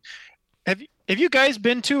 Community? Have you guys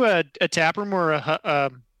been to a tap room or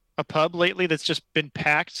a pub lately that's just been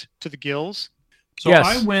packed to the gills? So yes.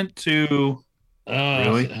 I went to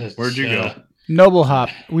really? Where'd you go? Noble Hop.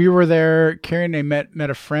 We were there. Carrie and I met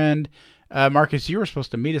a friend. Marcus, you were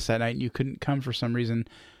supposed to meet us that night and you couldn't come for some reason.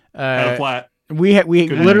 Had a flat. We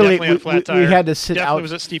literally had to sit out. It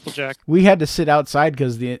was at Steeplejack. We had to sit outside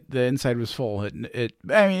because the inside was full.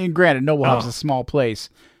 I mean, granted, Noble Hop's a small place,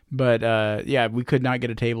 but we could not get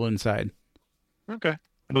a table inside. Okay.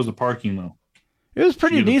 It was a parking though. It was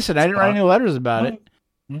pretty decent. I didn't write any letters about it.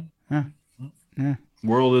 Yeah.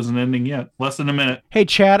 World isn't ending yet. Less than a minute. Hey,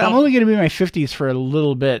 Chad, I'm only going to be in my 50s for a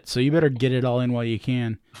little bit, so you better get it all in while you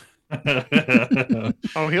can. He'll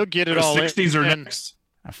get it all 60s are next.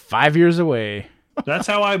 5 years away. That's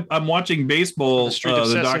how I'm watching baseball.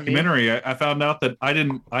 The documentary. I found out that I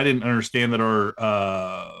didn't understand that our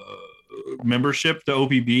membership to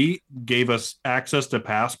OPB gave us access to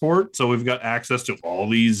Passport, so we've got access to all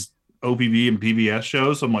these OPB and PBS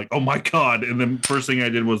shows. I'm like, oh my god! And then first thing I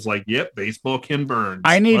did was like, yep, baseball can burn.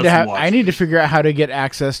 I need to figure out how to get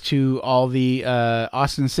access to all the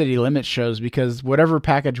Austin City Limits shows because whatever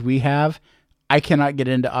package we have, I cannot get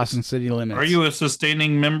into Austin City Limits. Are you a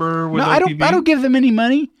sustaining member with OPB? I don't give them any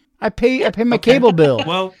money. I pay my cable bill.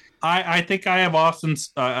 Well, I think I have Austin's.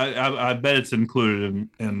 I bet it's included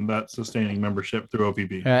in that sustaining membership through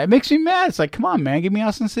OPB. It makes me mad. It's like, come on, man, give me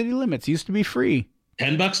Austin City Limits. It used to be free.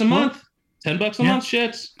 $10 a month. $10 a month,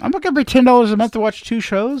 shit. I'm not gonna pay $10 a month to watch 2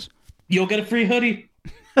 shows. You'll get a free hoodie.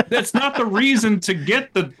 That's not the reason to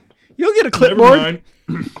get the. You'll get a clipboard.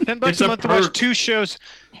 $10 a month to watch 2 shows.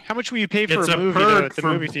 How much will you pay for a movie at the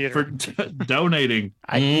movie theater? For donating.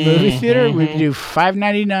 Movie theater, we do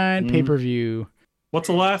 $5.99 pay-per-view. What's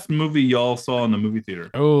the last movie y'all saw in the movie theater?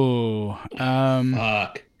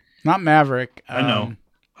 Not Maverick. I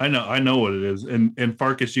know what it is, and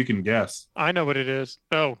Farkas, you can guess. I know what it is.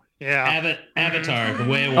 Oh yeah, Avatar. The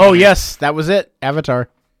way. Yes, that was it. Avatar.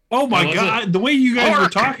 Oh my god! The way you guys were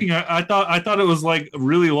talking, I thought it was like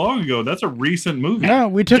really long ago. That's a recent movie. No,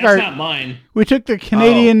 That's not mine. We took the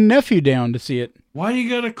Canadian nephew down to see it. Why you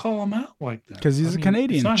gotta call him out like that? Because he's a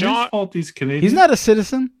Canadian. It's not his fault he's Canadian. He's not a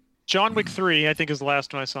citizen. John Wick 3, I think, is the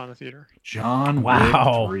last one I saw in the theater. John Wick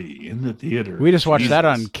 3 in the theater. We just watched that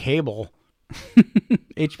on cable.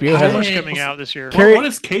 HBO has much coming out this year. What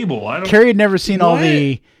is cable? Carrie had never seen all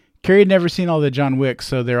the John Wicks,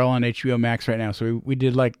 so they're all on HBO Max right now. So we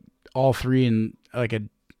did like all 3 in like I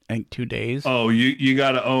think 2 days. Oh, you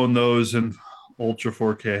got to own those in Ultra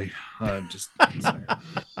 4K.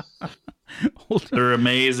 They're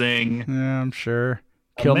amazing. Yeah, I'm sure.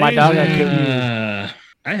 Kill my dog.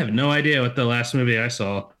 I have no idea what the last movie I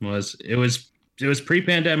saw was. It was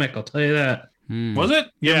pre-pandemic. I'll tell you that. Was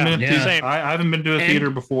it? Yeah. I haven't been to a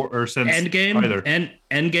theater before or since Endgame either.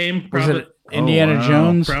 Endgame. Was probably. it Indiana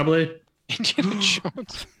Jones? Probably. Indiana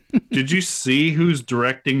Jones. Did you see who's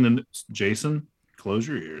directing the Jason? Close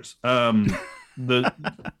your ears.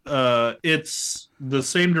 It's the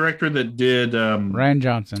same director that did Rian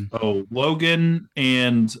Johnson. Logan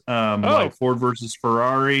and like Ford versus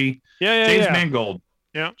Ferrari. James Mangold.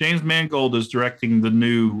 Yeah, James Mangold is directing the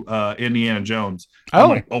new Indiana Jones. Oh,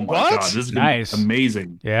 my god, this is nice,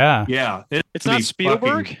 amazing. Yeah, it's not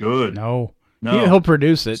Spielberg. Good. No, he'll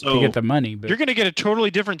produce it to get the money. But you're going to get a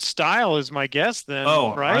totally different style, is my guess. Then,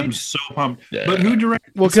 right? I'm so pumped. Yeah. But who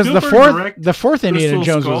directed? Well, because the fourth Indiana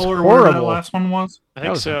Jones was horrible. The last one was. I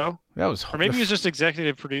think so. That was, or maybe he was just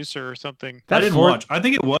executive producer or something. I didn't watch. I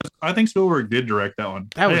think it was. I think Spielberg did direct that one.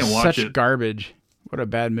 That was such garbage. What a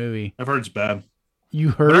bad movie. I've heard it's bad.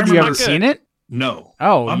 You heard? You haven't seen it? No.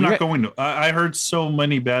 Oh, I'm not going to. I heard so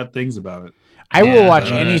many bad things about it. I will watch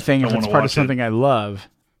anything if it's part of something I love.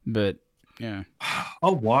 But yeah,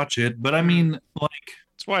 I'll watch it. But I mean, like,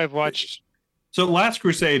 that's why I've watched. So Last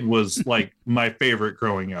Crusade was like my favorite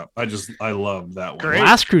growing up. I loved that one. Great.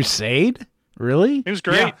 Last Crusade? Really? It was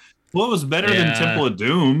great. Yeah. Well, it was better than Temple of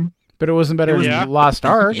Doom. But it wasn't better than Lost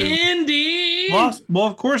Ark. Indy.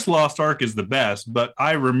 Of course, Lost Ark is the best, but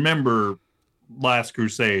I remember Last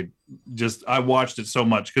Crusade. I watched it so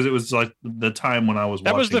much because it was like the time when I was.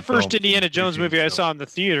 That was the first films. Indiana Jones movie I saw in the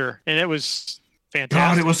theater, and it was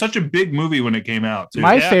fantastic. God, it was such a big movie when it came out. Too.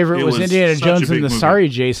 My favorite was Indiana Jones and the movie. Sorry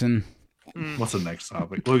Jason. What's the next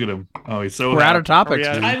topic? Look at him. Oh, he's so. We're out of topics.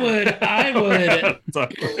 I would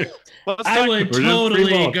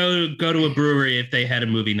totally go to a brewery if they had a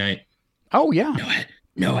movie night. Oh yeah.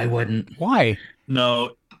 No, I wouldn't. Why?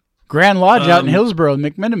 No. Grand Lodge out in Hillsboro,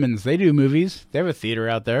 McMinimans. They do movies. They have a theater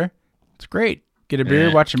out there. It's great. Get a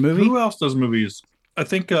beer, watch a movie. Who else does movies? I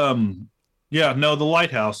think. The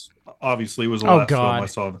Lighthouse obviously was the last film I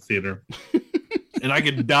saw in the theater, and I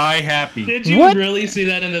could die happy. Did you really see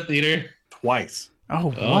that in the theater? Twice. Oh,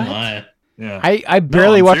 what? My. Yeah. I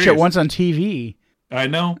barely watched it once on TV. I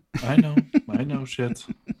know, shit.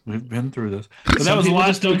 We've been through this. But that was the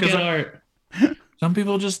last one because art. Some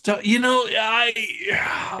people just don't,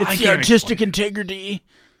 it's the artistic integrity.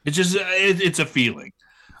 It's just, it's a feeling.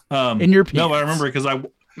 In your pants. No, I remember because I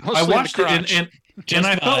watched it and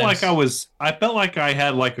I felt like I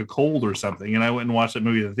had like a cold or something, and I went and watched that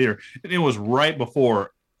movie in the theater, and it was right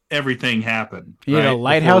before everything happened. You had a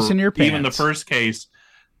lighthouse in your pants. Even the first case,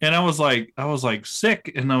 and I was like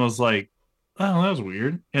sick, and I was like, oh, that was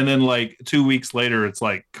weird. And then like 2 weeks later, it's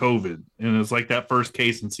like COVID, and it's like that first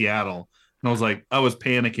case in Seattle, and I was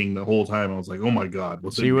panicking the whole time. I was like, oh my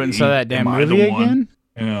god, so you went and saw that damn movie again?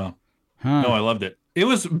 Yeah. Huh. No, I loved it. It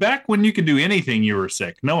was back when you could do anything. You were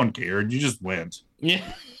sick. No one cared. You just went. Yeah.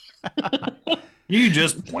 You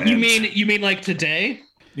just went. You mean like today?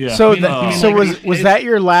 Yeah. So was that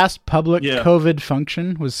your last public COVID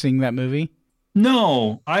function? Was seeing that movie?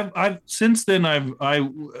 No, I've since then I'm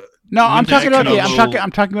talking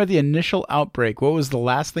about the initial outbreak. What was the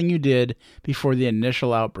last thing you did before the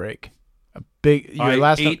initial outbreak? I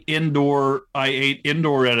ate indoor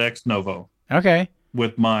at Ex Novo. Okay.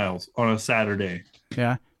 With Miles on a Saturday.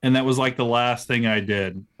 Yeah. And that was like the last thing I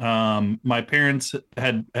did. My parents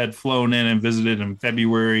had flown in and visited in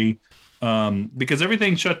February because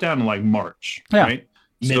everything shut down in like March, right?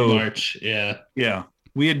 Mid-March, yeah. Yeah.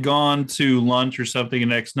 We had gone to lunch or something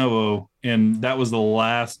in Ex Novo, and that was the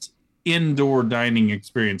last indoor dining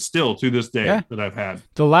experience still to this day that I've had.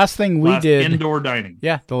 The last thing we did indoor dining.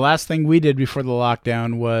 Yeah. The last thing we did before the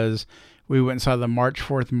lockdown was we went and saw the March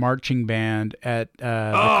 4th marching band at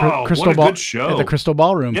the Crystal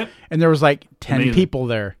Ballroom. Yep. And there was like 10 people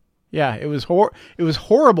there. Yeah, it was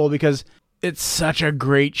horrible because it's such a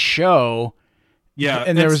great show. Yeah,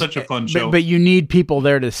 and it's such a fun show. But you need people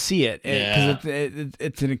there to see it because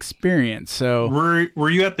it's an experience. So were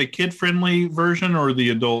you at the kid-friendly version or the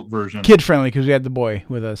adult version? Kid-friendly because we had the boy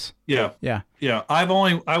with us. Yeah. I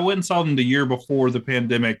went and saw them the year before the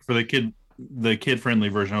pandemic for the kid-friendly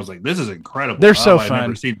version. I was like, this is incredible. They're so fun. I've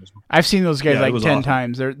never seen this one. I've seen those guys like 10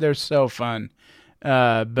 times. They're so fun.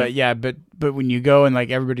 But when you go and like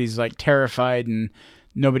everybody's like terrified and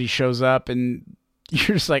nobody shows up and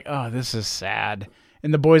you're just like, oh, this is sad.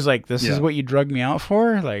 And the boy's like, this is what you drugged me out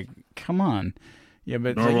for? Like, come on. Yeah,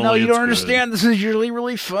 but it's like, no, you don't understand. This is usually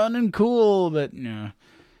really fun and cool. But yeah.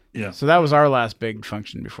 So that was our last big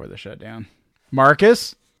function before the shutdown.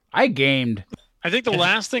 Marcus, I gamed. I think the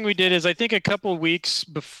last thing we did is a couple weeks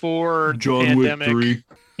before John the pandemic. Wick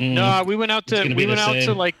 3. No, we went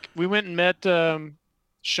and met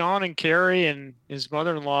Sean and Carrie and his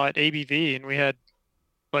mother-in-law at ABV, and we had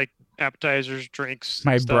like appetizers, drinks.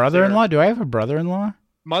 My brother-in-law? Do I have a brother-in-law?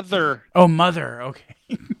 Mother. Oh, mother. Okay.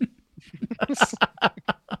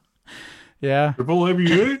 Yeah. Triple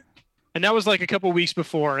IBA? And that was like a couple weeks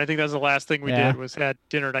before, and I think that was the last thing we did was had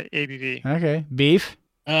dinner at ABV. Okay. Beef?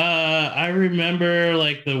 I remember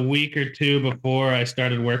like the week or two before I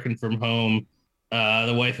started working from home,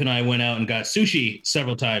 the wife and I went out and got sushi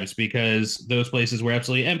several times because those places were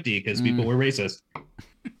absolutely empty because people were racist.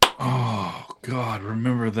 Oh, God,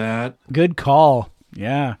 remember that? Good call.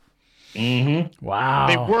 Yeah. Mm-hmm. Wow.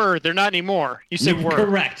 They were. They're not anymore. You said were.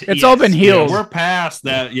 Correct. It's all been healed. Yeah, we're past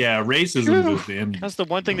that. Yeah, racism is the end. That's the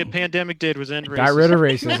one thing the pandemic did was end racism. Got rid of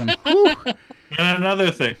racism. And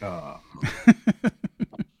another thing.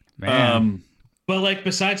 Man. But like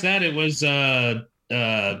besides that, it was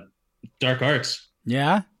Dark Arts.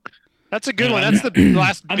 Yeah. That's a good one. That's the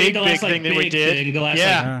last big thing that we did.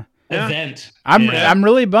 Event. I'm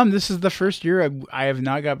really bummed. This is the first year I have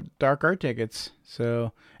not got Dark Art tickets.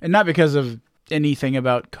 So, and not because of anything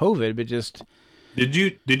about COVID, but just. Did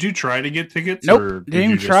you try to get tickets? Nope. Or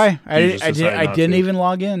didn't even try. I didn't even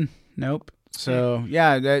log in. Nope. So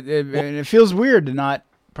yeah, it feels weird to not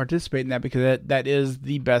participate in that because that is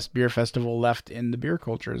the best beer festival left in the beer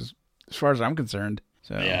culture as far as I'm concerned.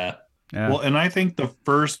 So Yeah. Well, and I think the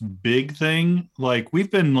first big thing, like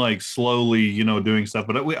we've been like slowly, doing stuff,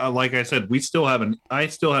 but like I said, I still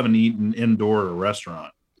haven't eaten indoor at a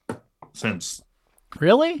restaurant since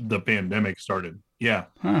really the pandemic started. Yeah.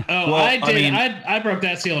 Huh. Oh, Well, I did. I mean- I broke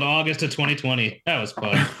that seal in August of 2020. That was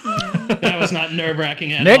fun. That was not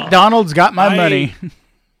nerve-wracking at all. McDonald's got my money.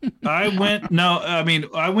 I went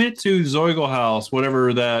to Zeugel House,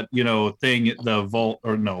 whatever that, thing, the vault,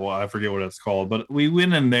 or no, I forget what it's called, but we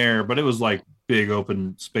went in there, but it was like big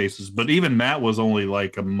open spaces. But even that was only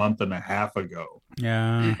like a month and a half ago.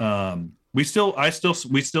 Yeah. We still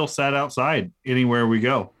sat outside anywhere we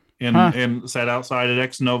go and sat outside at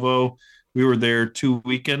Ex Novo. We were there 2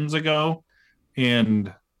 weekends ago,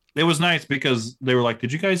 and it was nice because they were like,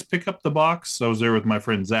 "Did you guys pick up the box?" I was there with my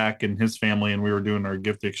friend Zach and his family, and we were doing our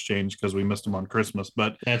gift exchange because we missed him on Christmas.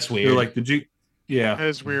 But that's they weird. were like, "Did you?" Yeah, That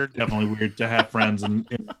is weird. definitely weird to have friends and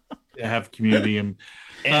have community and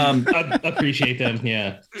appreciate them.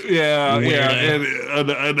 Yeah. yeah, Weird. and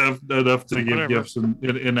enough to give Whatever. gifts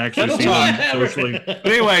and actually see them Whatever. socially. But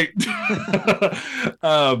anyway,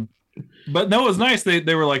 but no, it was nice.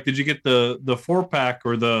 They were like, "Did you get the 4-pack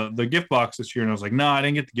or the gift box this year?" And I was like, "No, I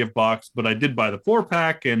didn't get the gift box, but I did buy the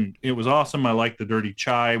 4-pack, and it was awesome. I liked the dirty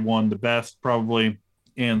chai one the best probably."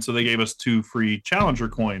 And so they gave us 2 free Challenger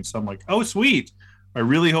coins. So I'm like, "Oh, sweet! I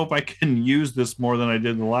really hope I can use this more than I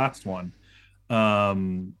did the last one."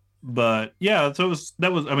 But yeah, so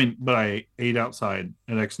but I ate outside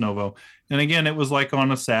at Ex Novo, and again, it was like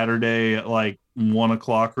on a Saturday at like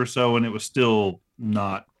 1:00 or so, and it was still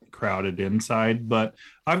not crowded inside. But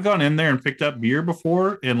I've gone in there and picked up beer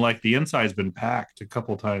before, and like the inside's been packed a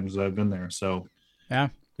couple times that I've been there. So Yeah.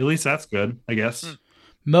 at least that's good, I guess.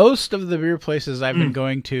 Most of the beer places I've been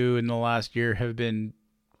going to in the last year have been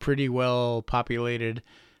pretty well populated.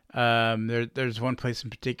 There's one place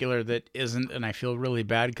in particular that isn't, and I feel really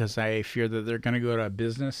bad because I fear that they're going to go out of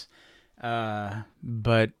business.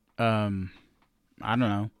 But I don't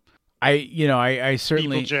know. I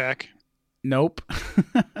certainly People Jack. nope.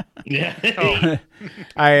 Yeah. Oh.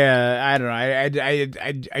 I don't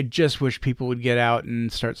know. I just wish people would get out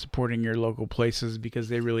and start supporting your local places because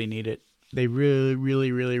they really need it. They really,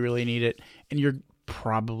 really, really, really need it. And you're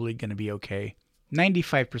probably going to be okay.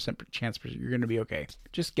 95% chance you're going to be okay.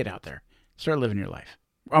 Just get out there. Start living your life.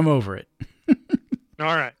 I'm over it.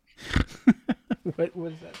 All right. What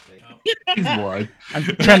does that say? He's blind. I'm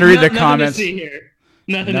trying to read the comments. Nothing to see here.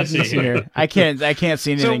 Nothing Nothing to see here. I can't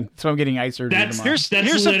see anything. So I'm getting eye surgery That's tomorrow. Here's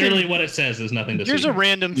literally something- what it says. Is nothing to see. Here's a here.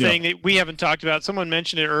 random thing that we haven't talked about. Someone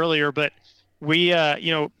mentioned it earlier, but we,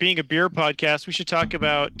 being a beer podcast, we should talk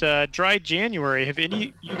about Dry January. Have any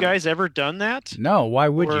of you guys ever done that? No, why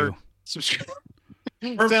would Or you? subscribe?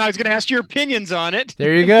 Then I was going to ask your opinions on it.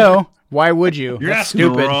 There you go. Why would you? You're That's asking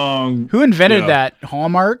the stupid. wrong. Who invented Yeah. that?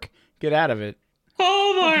 Hallmark? Get out of it.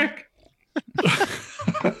 Hallmark.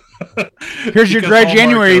 Here's your Because Dry Hallmark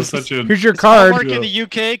January. is such a- Here's your Hallmark card. in the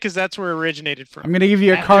UK because that's where it originated from. I'm going to give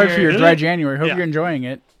you a card for your After- Dry January. Hope Yeah. you're enjoying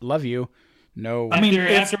it. Love you. No. I mean,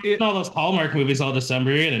 after watching all those Hallmark movies all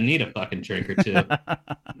December, you're gonna need a fucking drink or two.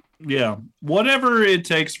 Yeah, whatever it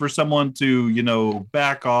takes for someone to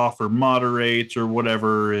back off or moderate or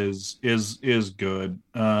whatever is good.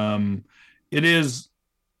 It is.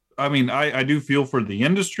 I mean, I do feel for the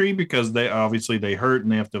industry because they hurt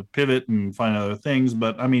and they have to pivot and find other things.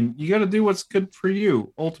 But I mean, you got to do what's good for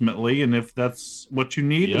you ultimately, and if that's what you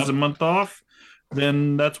need Yep. is a month off,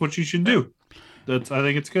 then that's what you should do. I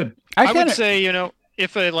think it's good. I would say,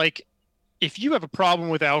 if you have a problem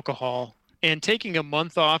with alcohol and taking a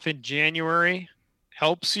month off in January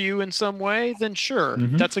helps you in some way, then sure,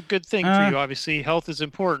 Mhm. that's a good thing for you. Obviously, health is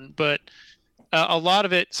important, but a lot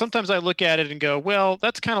of it, sometimes I look at it and go, well,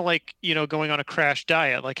 that's kind of like, going on a crash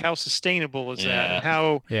diet. Like, how sustainable is that? Yeah. And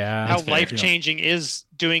how That's fair. life-changing is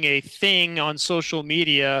doing a thing on social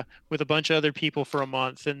media with a bunch of other people for a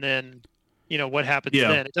month, and then, what happens Yeah.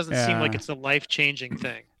 then? It doesn't seem like Yeah. it's a life-changing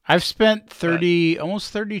thing. I've spent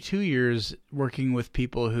almost 32 years working with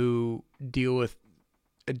people who deal with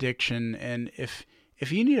addiction, and if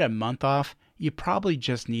you need a month off, you probably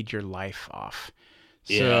just need your life off.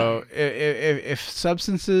 So if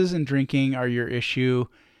substances and drinking are your issue,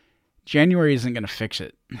 January isn't going to fix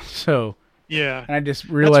it. So Yeah. and I just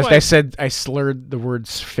realized why- I slurred the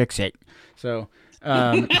words "fix it." So,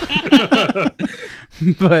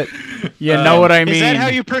 but you know what I mean. Is that how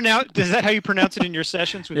you pronounce it in your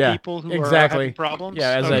sessions with Yeah, people who exactly. are having problems?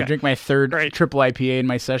 Yeah, as I Okay. drink my third Great. triple IPA in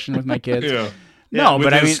my session with my kids. Yeah. No, With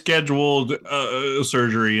but I his mean, scheduled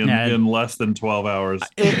surgery in less than 12 hours.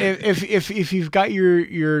 if you've got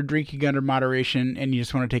your drinking under moderation and you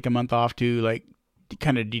just want to take a month off to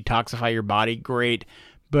kind of detoxify your body, great.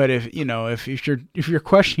 But if you're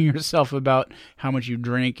questioning yourself about how much you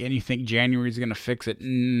drink and you think January is going to fix it,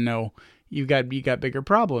 no, you got bigger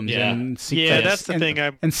problems. Yeah. And seek that's the thing.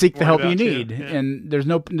 And seek the help you need. Too. Yeah. And there's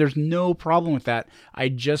no problem with that. I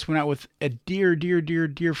just went out with a dear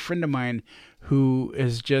friend of mine who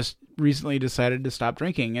has just recently decided to stop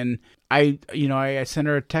drinking, and I sent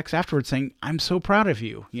her a text afterwards saying, "I'm so proud of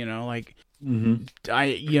you."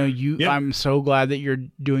 Mm-hmm. I'm so glad that you're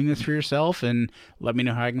doing this for yourself, and let me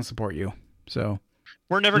know how I can support you. So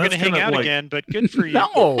we're never going to hang out again, but good for you.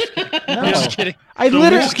 No. Just kidding. I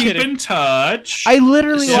literally keep in touch. I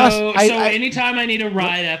literally lost. So anytime I need a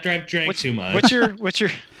ride after I've drank too much. What's your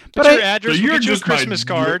address? So We'll you're get you a just my- Christmas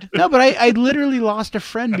card. No, but I literally lost a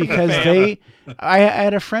friend because I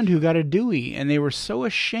had a friend who got a Dewey, and they were so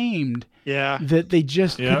ashamed Yeah. that they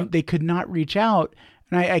just they could not reach out.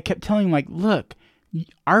 And I kept telling them, like, look,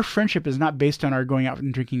 our friendship is not based on our going out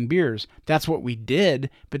and drinking beers. That's what we did,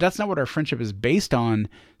 but that's not what our friendship is based on.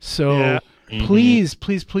 So please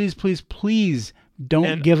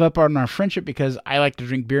don't give up on our friendship because I like to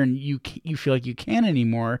drink beer and you feel like you can't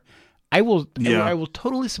anymore. I will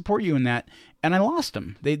totally support you in that. And I lost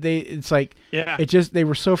them. It's like, they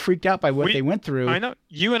were so freaked out by what they went through. I know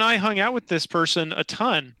you and I hung out with this person a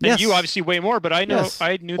ton, and you obviously way more. But I knew this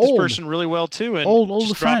person really well too, and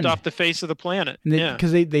just dropped off the face of the planet.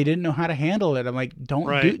 Because they didn't know how to handle it. I'm like,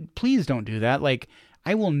 please don't do that. Like,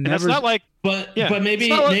 I will never. And it's not like, but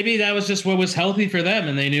maybe that was just what was healthy for them,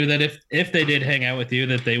 and they knew that if they did hang out with you,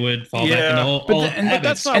 that they would fall back into old habits. But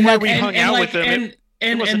that's not why we hung out with them.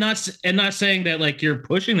 And not saying that like you're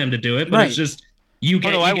pushing them to do it, but it's just you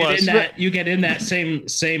get in that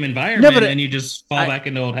same environment and you just fall back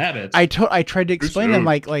into old habits. I tried to explain to them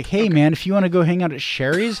like hey man, if you want to go hang out at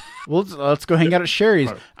Sherry's, well let's go hang out at Sherry's.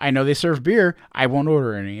 Right. I know they serve beer. I won't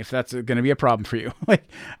order any if that's going to be a problem for you.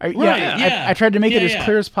 I tried to make it as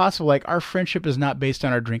clear as possible. Like our friendship is not based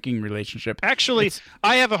on our drinking relationship. Actually,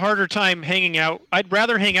 I have a harder time hanging out. I'd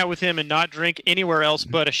rather hang out with him and not drink anywhere else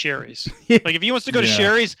but a Sherry's. Like if he wants to go to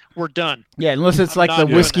Sherry's, we're done. Yeah, unless it's like the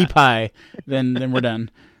whiskey pie, then we're done.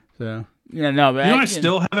 So but I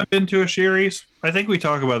still haven't been to a Sherry's. I think we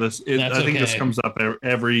talk about this. I think this comes up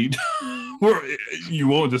every. You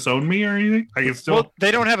won't disown me or anything? I can still. Well, they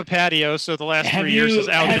don't have a patio, so the last 3 years is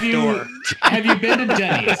out the door. Have you been to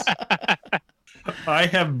Denny's? I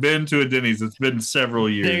have been to a Denny's. It's been several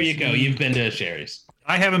years. There you go. You've been to a Sherry's.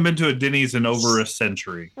 I haven't been to a Denny's in over a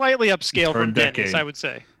century. Slightly upscale from Denny's, I would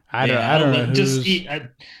say. I don't know. Just eat a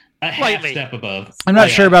half step above. I'm not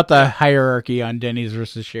sure about the hierarchy on Denny's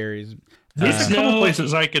versus Sherry's. There's a couple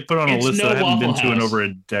places I could put on a list that I haven't been to in over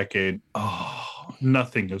a decade. Oh,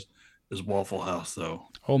 nothing is Waffle House though.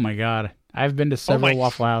 Oh my God, I've been to several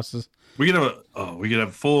Waffle Houses. We could have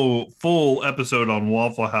a full episode on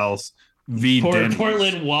Waffle House v. Denny's.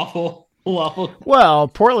 Portland Waffle. Well,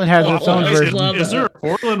 Portland has its own version. Is there a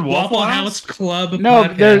Portland Waffle House Club? No,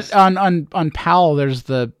 podcast? There's on Powell. There's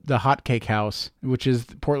the Hot Cake House, which is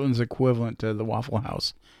Portland's equivalent to the Waffle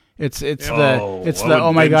House. It's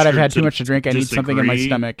oh my God, I've had too much to drink. I need something in my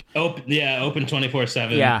stomach. Open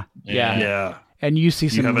 24/7. Yeah. And you see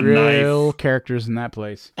some real characters in that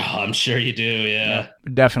place. Oh, I'm sure you do. Yeah,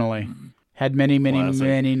 definitely. Had many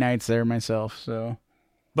nights there myself. So.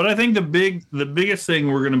 But I think the biggest thing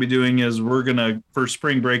we're going to be doing is for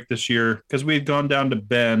spring break this year, because we had gone down to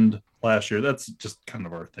Bend last year. That's just kind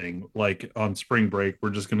of our thing. Like on spring break,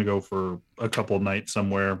 we're just going to go for a couple of nights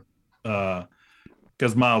somewhere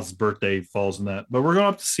because Miles' birthday falls in that. But we're going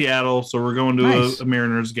up to Seattle, so we're going to a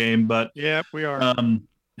Mariners game. But yeah, we are.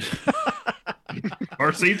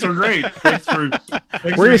 Our seats are great. Thanks where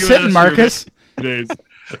are you sitting, Marcus? Days.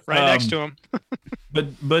 Right next to him.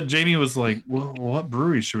 But Jamie was like, well, what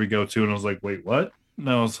brewery should we go to? And I was like, wait, what? And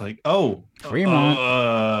I was like,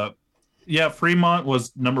 Fremont. Fremont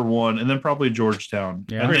was number one, and then probably Georgetown.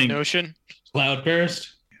 Yeah. Great Notion.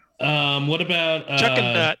 Cloudburst. What about Chuck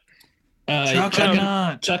and Nut?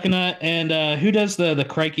 Chuck and Nut. And who does the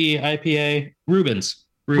Crikey IPA? Rubens.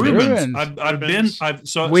 Rubens.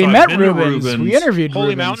 We met Rubens. We interviewed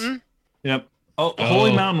Holy Rubens. Mountain. Yep.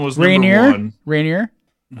 Holy Mountain was Rainier. number one. Rainier.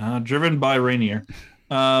 Driven by Rainier.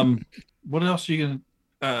 What else are you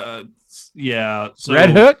gonna? So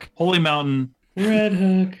Red Hook. Holy Mountain. Red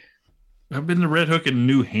Hook. I've been to Red Hook in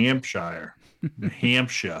New Hampshire. So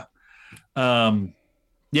I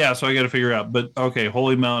got to figure out. But okay,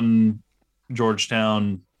 Holy Mountain,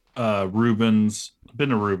 Georgetown, Rubens. Been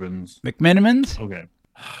to Rubens. McMenamins. Okay.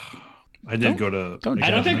 I did go to. Don't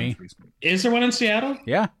I don't judge think. me. Is there one in Seattle?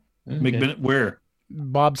 Yeah. Okay. Where?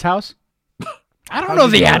 Bob's house. I don't know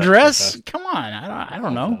the address. Come on, I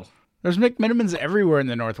don't know. There's McMenamins everywhere in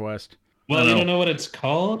the Northwest. Well, you don't know what it's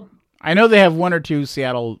called? I know they have 1 or 2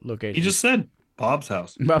 Seattle locations. He just said Bob's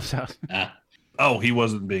house. Bob's house. Oh, he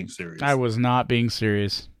wasn't being serious. I was not being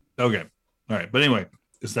serious. Okay. All right. But anyway,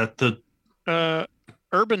 is that the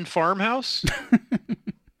Urban Farmhouse?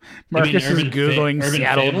 Marcus is Googling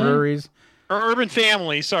Seattle breweries. Or Urban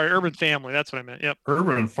Family. Sorry, Urban Family. That's what I meant. Yep.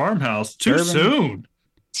 Urban Farmhouse. Too soon.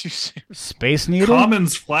 Too soon. Space Needle?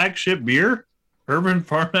 Commons flagship beer? Urban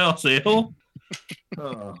Farmhouse Ale?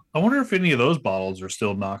 I wonder if any of those bottles are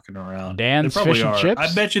still knocking around. Dan's Fish and Chips?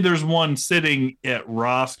 I bet you there's one sitting at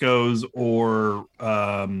Roscoe's or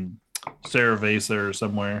Cerveza or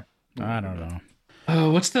somewhere. I don't know.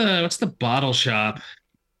 Oh, what's the bottle shop?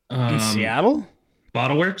 In Seattle?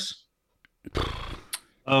 Bottle Works?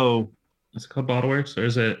 Oh. Is it called Bottle Works? Or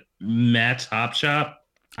is it Matt's Hop Shop?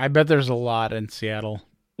 I bet there's a lot in Seattle.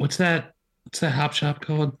 What's that hop shop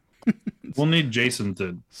called? We'll need Jason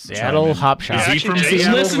to Seattle Hop Shop. Is he from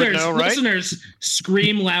Seattle? Listeners,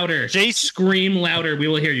 scream louder. Scream louder. We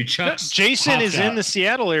will hear you. Jason is in the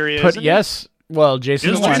Seattle area. Yes. Well,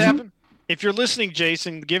 Jason's one. If you're listening,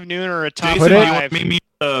 Jason, give Nooner a top Jason, 5. you want to meet me at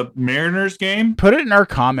the Mariners game? Put it in our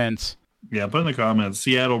comments. Yeah, put in the comments.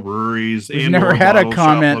 Seattle breweries. We've never had a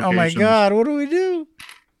comment. Oh my God, what do we do?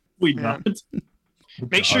 We not.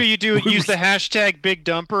 Make sure you use the hashtag Big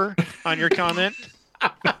Dumper on your comment.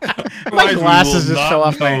 My glasses just fell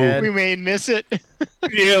off my head. We may miss it.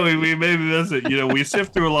 Yeah, we may miss it. We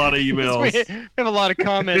sift through a lot of emails. We have a lot of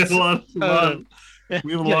comments. We have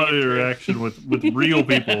a lot of interaction with real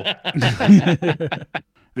people.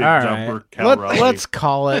 Big All right. Let's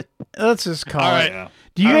call it. Let's just call it. Yeah.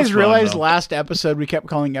 Do you guys realize last episode we kept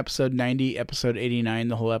calling episode 90 episode 89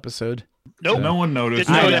 the whole episode? Nope. No one noticed.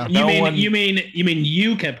 You mean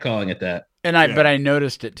you kept calling it that. But I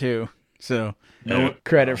noticed it too. So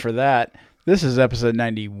credit for that. This is episode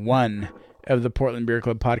 91 of the Portland Beer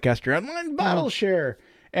Club podcast, your online bottle share.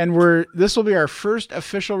 And this will be our first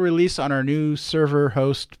official release on our new server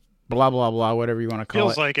host, blah, blah, blah, whatever you want to call it.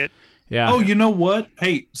 Feels like it. Yeah. Oh, you know what?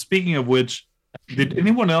 Hey, speaking of which, did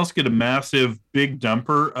anyone else get a massive big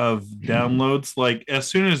dumper of downloads? Like, as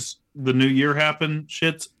soon as the new year happened,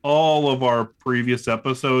 all of our previous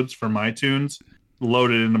episodes from iTunes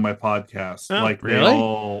loaded into my podcast. Oh, like, really? they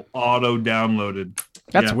all auto-downloaded.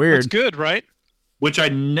 That's weird. That's good, right? Which I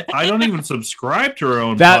don't even subscribe to our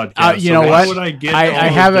own podcast. You know what? I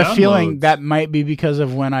have a feeling that might be because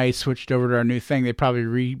of when I switched over to our new thing. They probably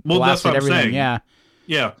re-blasted everything. Saying. Yeah.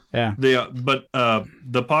 Yeah. But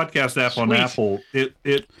the podcast app on Sweet. Apple,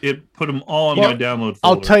 it put them all in my download folder.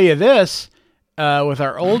 I'll tell you this, with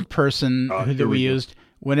our old person that we used,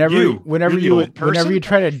 whenever you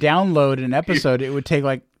try to download an episode, it would take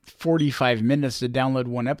like 45 minutes to download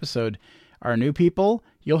one episode. Our new people,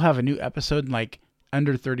 you'll have a new episode in like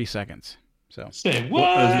under 30 seconds. So say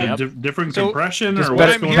what? Is it different compression or better,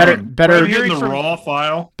 what's going on? better I'm getting the raw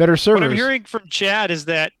file. Better servers. What I'm hearing from Chad is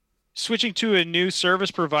that switching to a new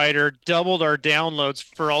service provider doubled our downloads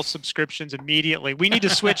for all subscriptions immediately. We need to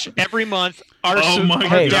switch every month. Our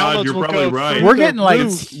downloads you're will probably go right. We're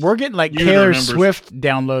getting like Taylor numbers. Swift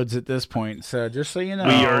downloads at this point. So just so you know,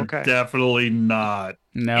 We are definitely not.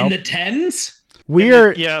 no. In the tens? We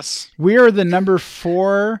are yes. We are the number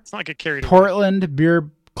 4 It's not get carried away. Portland Beer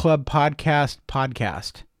Club podcast.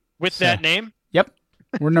 With that name. Yep,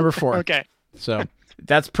 we're number 4. Okay, So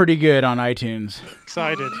that's pretty good on iTunes.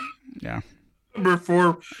 excited. Yeah. Number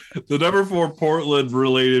 4, the number 4 Portland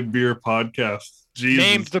related beer podcast. Jesus.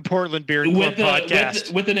 Named the Portland Beer Club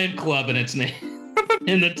podcast. With an N club in its name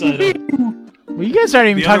in the title. Well, you guys aren't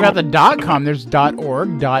even talking about the .com. There's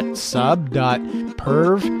 .org, .sub,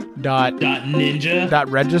 .perv, .ninja,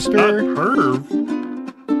 .register.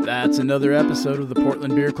 Perv. That's another episode of the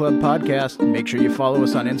Portland Beer Club podcast. Make sure you follow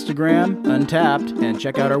us on Instagram, Untapped, and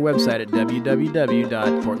check out our website at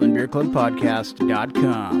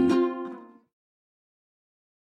www.portlandbeerclubpodcast.com.